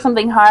 Give us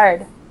something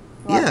hard.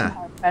 Yeah. Some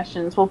hard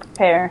questions. We'll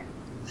prepare.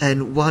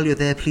 And while you're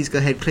there, please go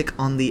ahead, click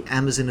on the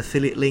Amazon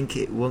affiliate link.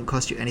 It won't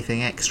cost you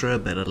anything extra,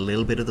 but a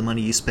little bit of the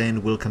money you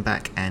spend will come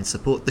back and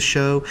support the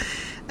show.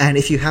 And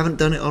if you haven't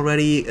done it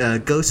already,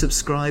 go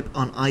subscribe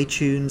on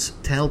iTunes.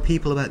 Tell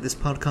people about this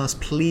podcast.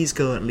 Please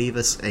go and leave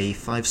us a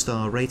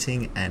 5-star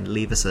rating and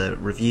leave us a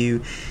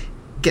review.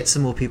 Get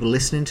some more people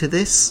listening to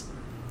this.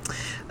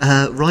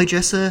 Roy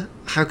Jesser,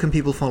 how can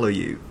people follow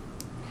you?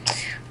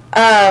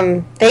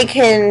 They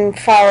can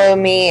follow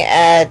me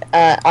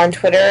on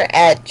Twitter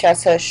at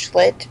Jessa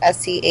Schlitt,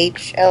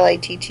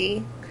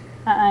 SCHLITT.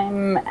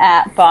 I'm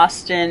at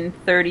Boston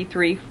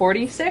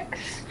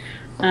 3346.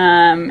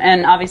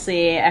 And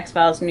obviously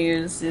X-Files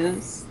News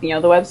is, the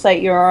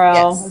website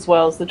URL, as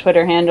well as the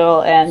Twitter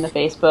handle and the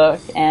Facebook.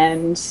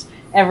 And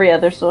every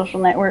other social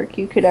network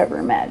you could ever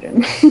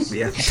imagine.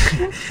 Yeah,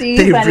 So you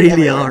they can find it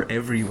really everywhere. are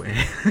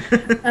everywhere.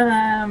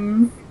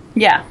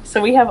 Yeah,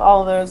 so we have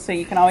all of those, so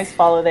you can always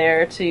follow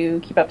there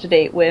to keep up to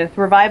date with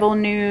Revival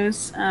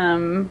news.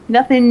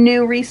 Nothing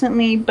new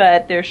recently,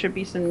 but there should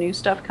be some new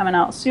stuff coming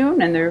out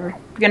soon, and they're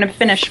going to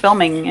finish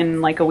filming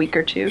in like a week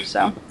or two,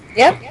 so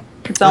Yep.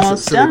 it's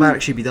almost so they done. might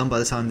actually be done by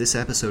the time this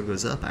episode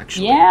goes up,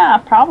 actually. Yeah,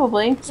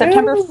 probably.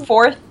 September Ooh.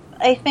 4th,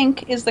 I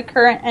think, is the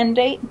current end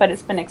date, but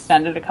it's been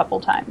extended a couple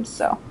times,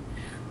 so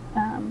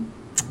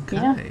Okay.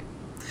 yeah. Going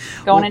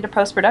Well- into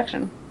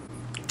post-production.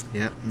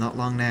 Yep, not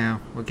long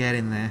now. We're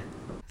getting there.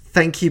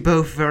 Thank you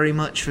both very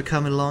much for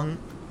coming along.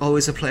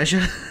 Always a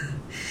pleasure.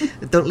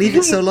 Don't leave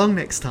it so long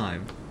next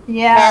time.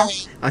 Yeah.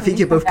 I think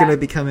you're both going to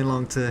be coming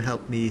along to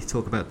help me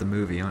talk about the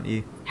movie, aren't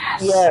you?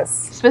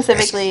 Yes.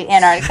 Specifically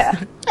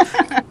Antarctica.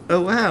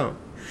 Oh, wow.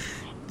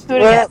 Do it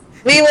Well, again.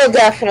 we will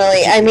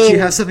definitely. I Do mean, you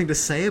have something to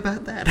say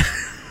about that?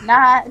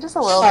 Not just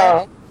a little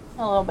oh, bit.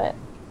 A little bit.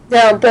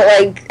 no, but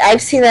like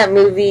I've seen that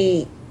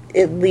movie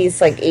at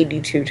least like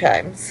 82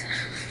 times.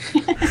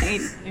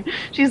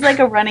 She's like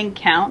a running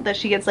count that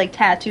she gets like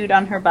tattooed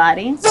on her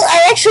body. Well,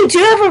 I actually do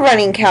have a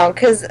running count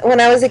because when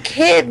I was a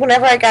kid,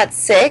 whenever I got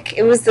sick,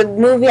 it was the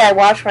movie I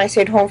watched when I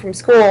stayed home from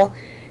school.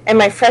 And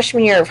my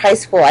freshman year of high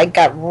school, I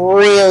got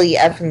really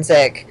effing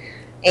sick,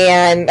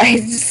 and I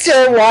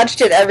still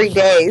watched it every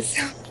day.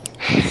 So.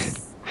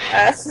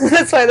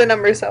 That's why the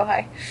number's so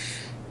high.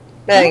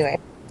 But anyway,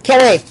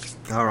 can't wait.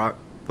 All right.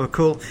 Well,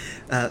 cool.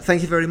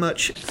 Thank you very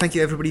much. Thank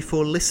you, everybody,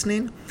 for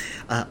listening.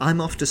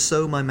 I'm off to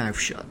sew my mouth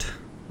shut.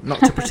 Not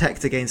to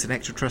protect against an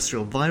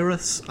extraterrestrial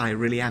virus. I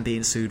really am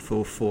being sued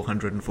for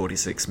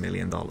 $446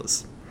 million.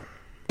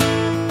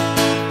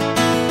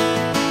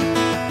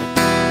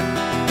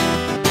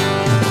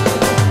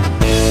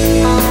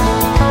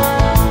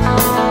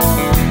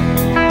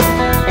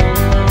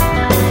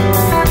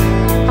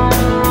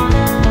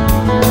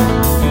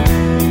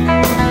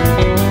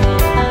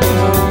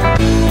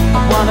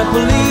 Wanna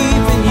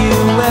believe in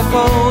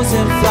UFOs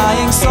and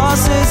flying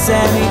saucers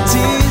and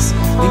ETs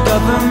and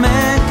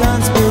government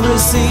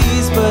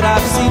conspiracies, but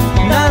I've seen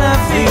none of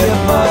the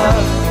above.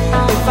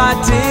 If I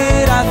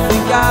did, I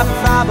think I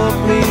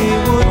probably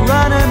would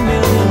run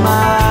 1,000,000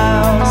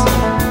 miles,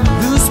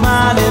 lose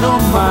my little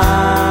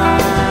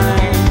mind.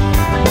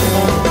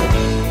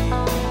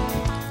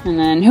 And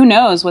then who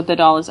knows what the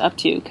doll is up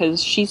to,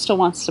 because she still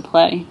wants to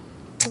play.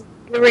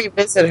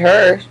 Revisit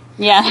her.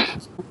 Yeah.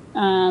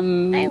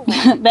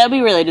 That'd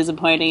be really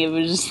disappointing if it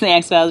was just the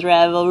X-Files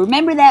rival.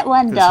 Remember that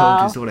one Just hold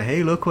doll? you sort of,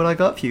 hey, look what I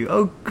got for you.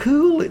 Oh,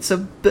 cool, it's a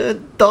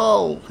bird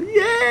doll.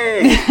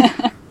 Yay!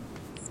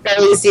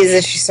 Scarly sees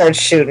it, she starts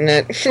shooting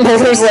it.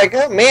 Mulder's like,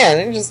 oh man,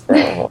 it just.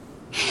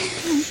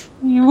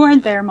 You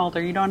weren't there,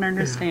 Mulder. You don't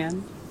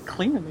understand.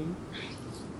 Clearly.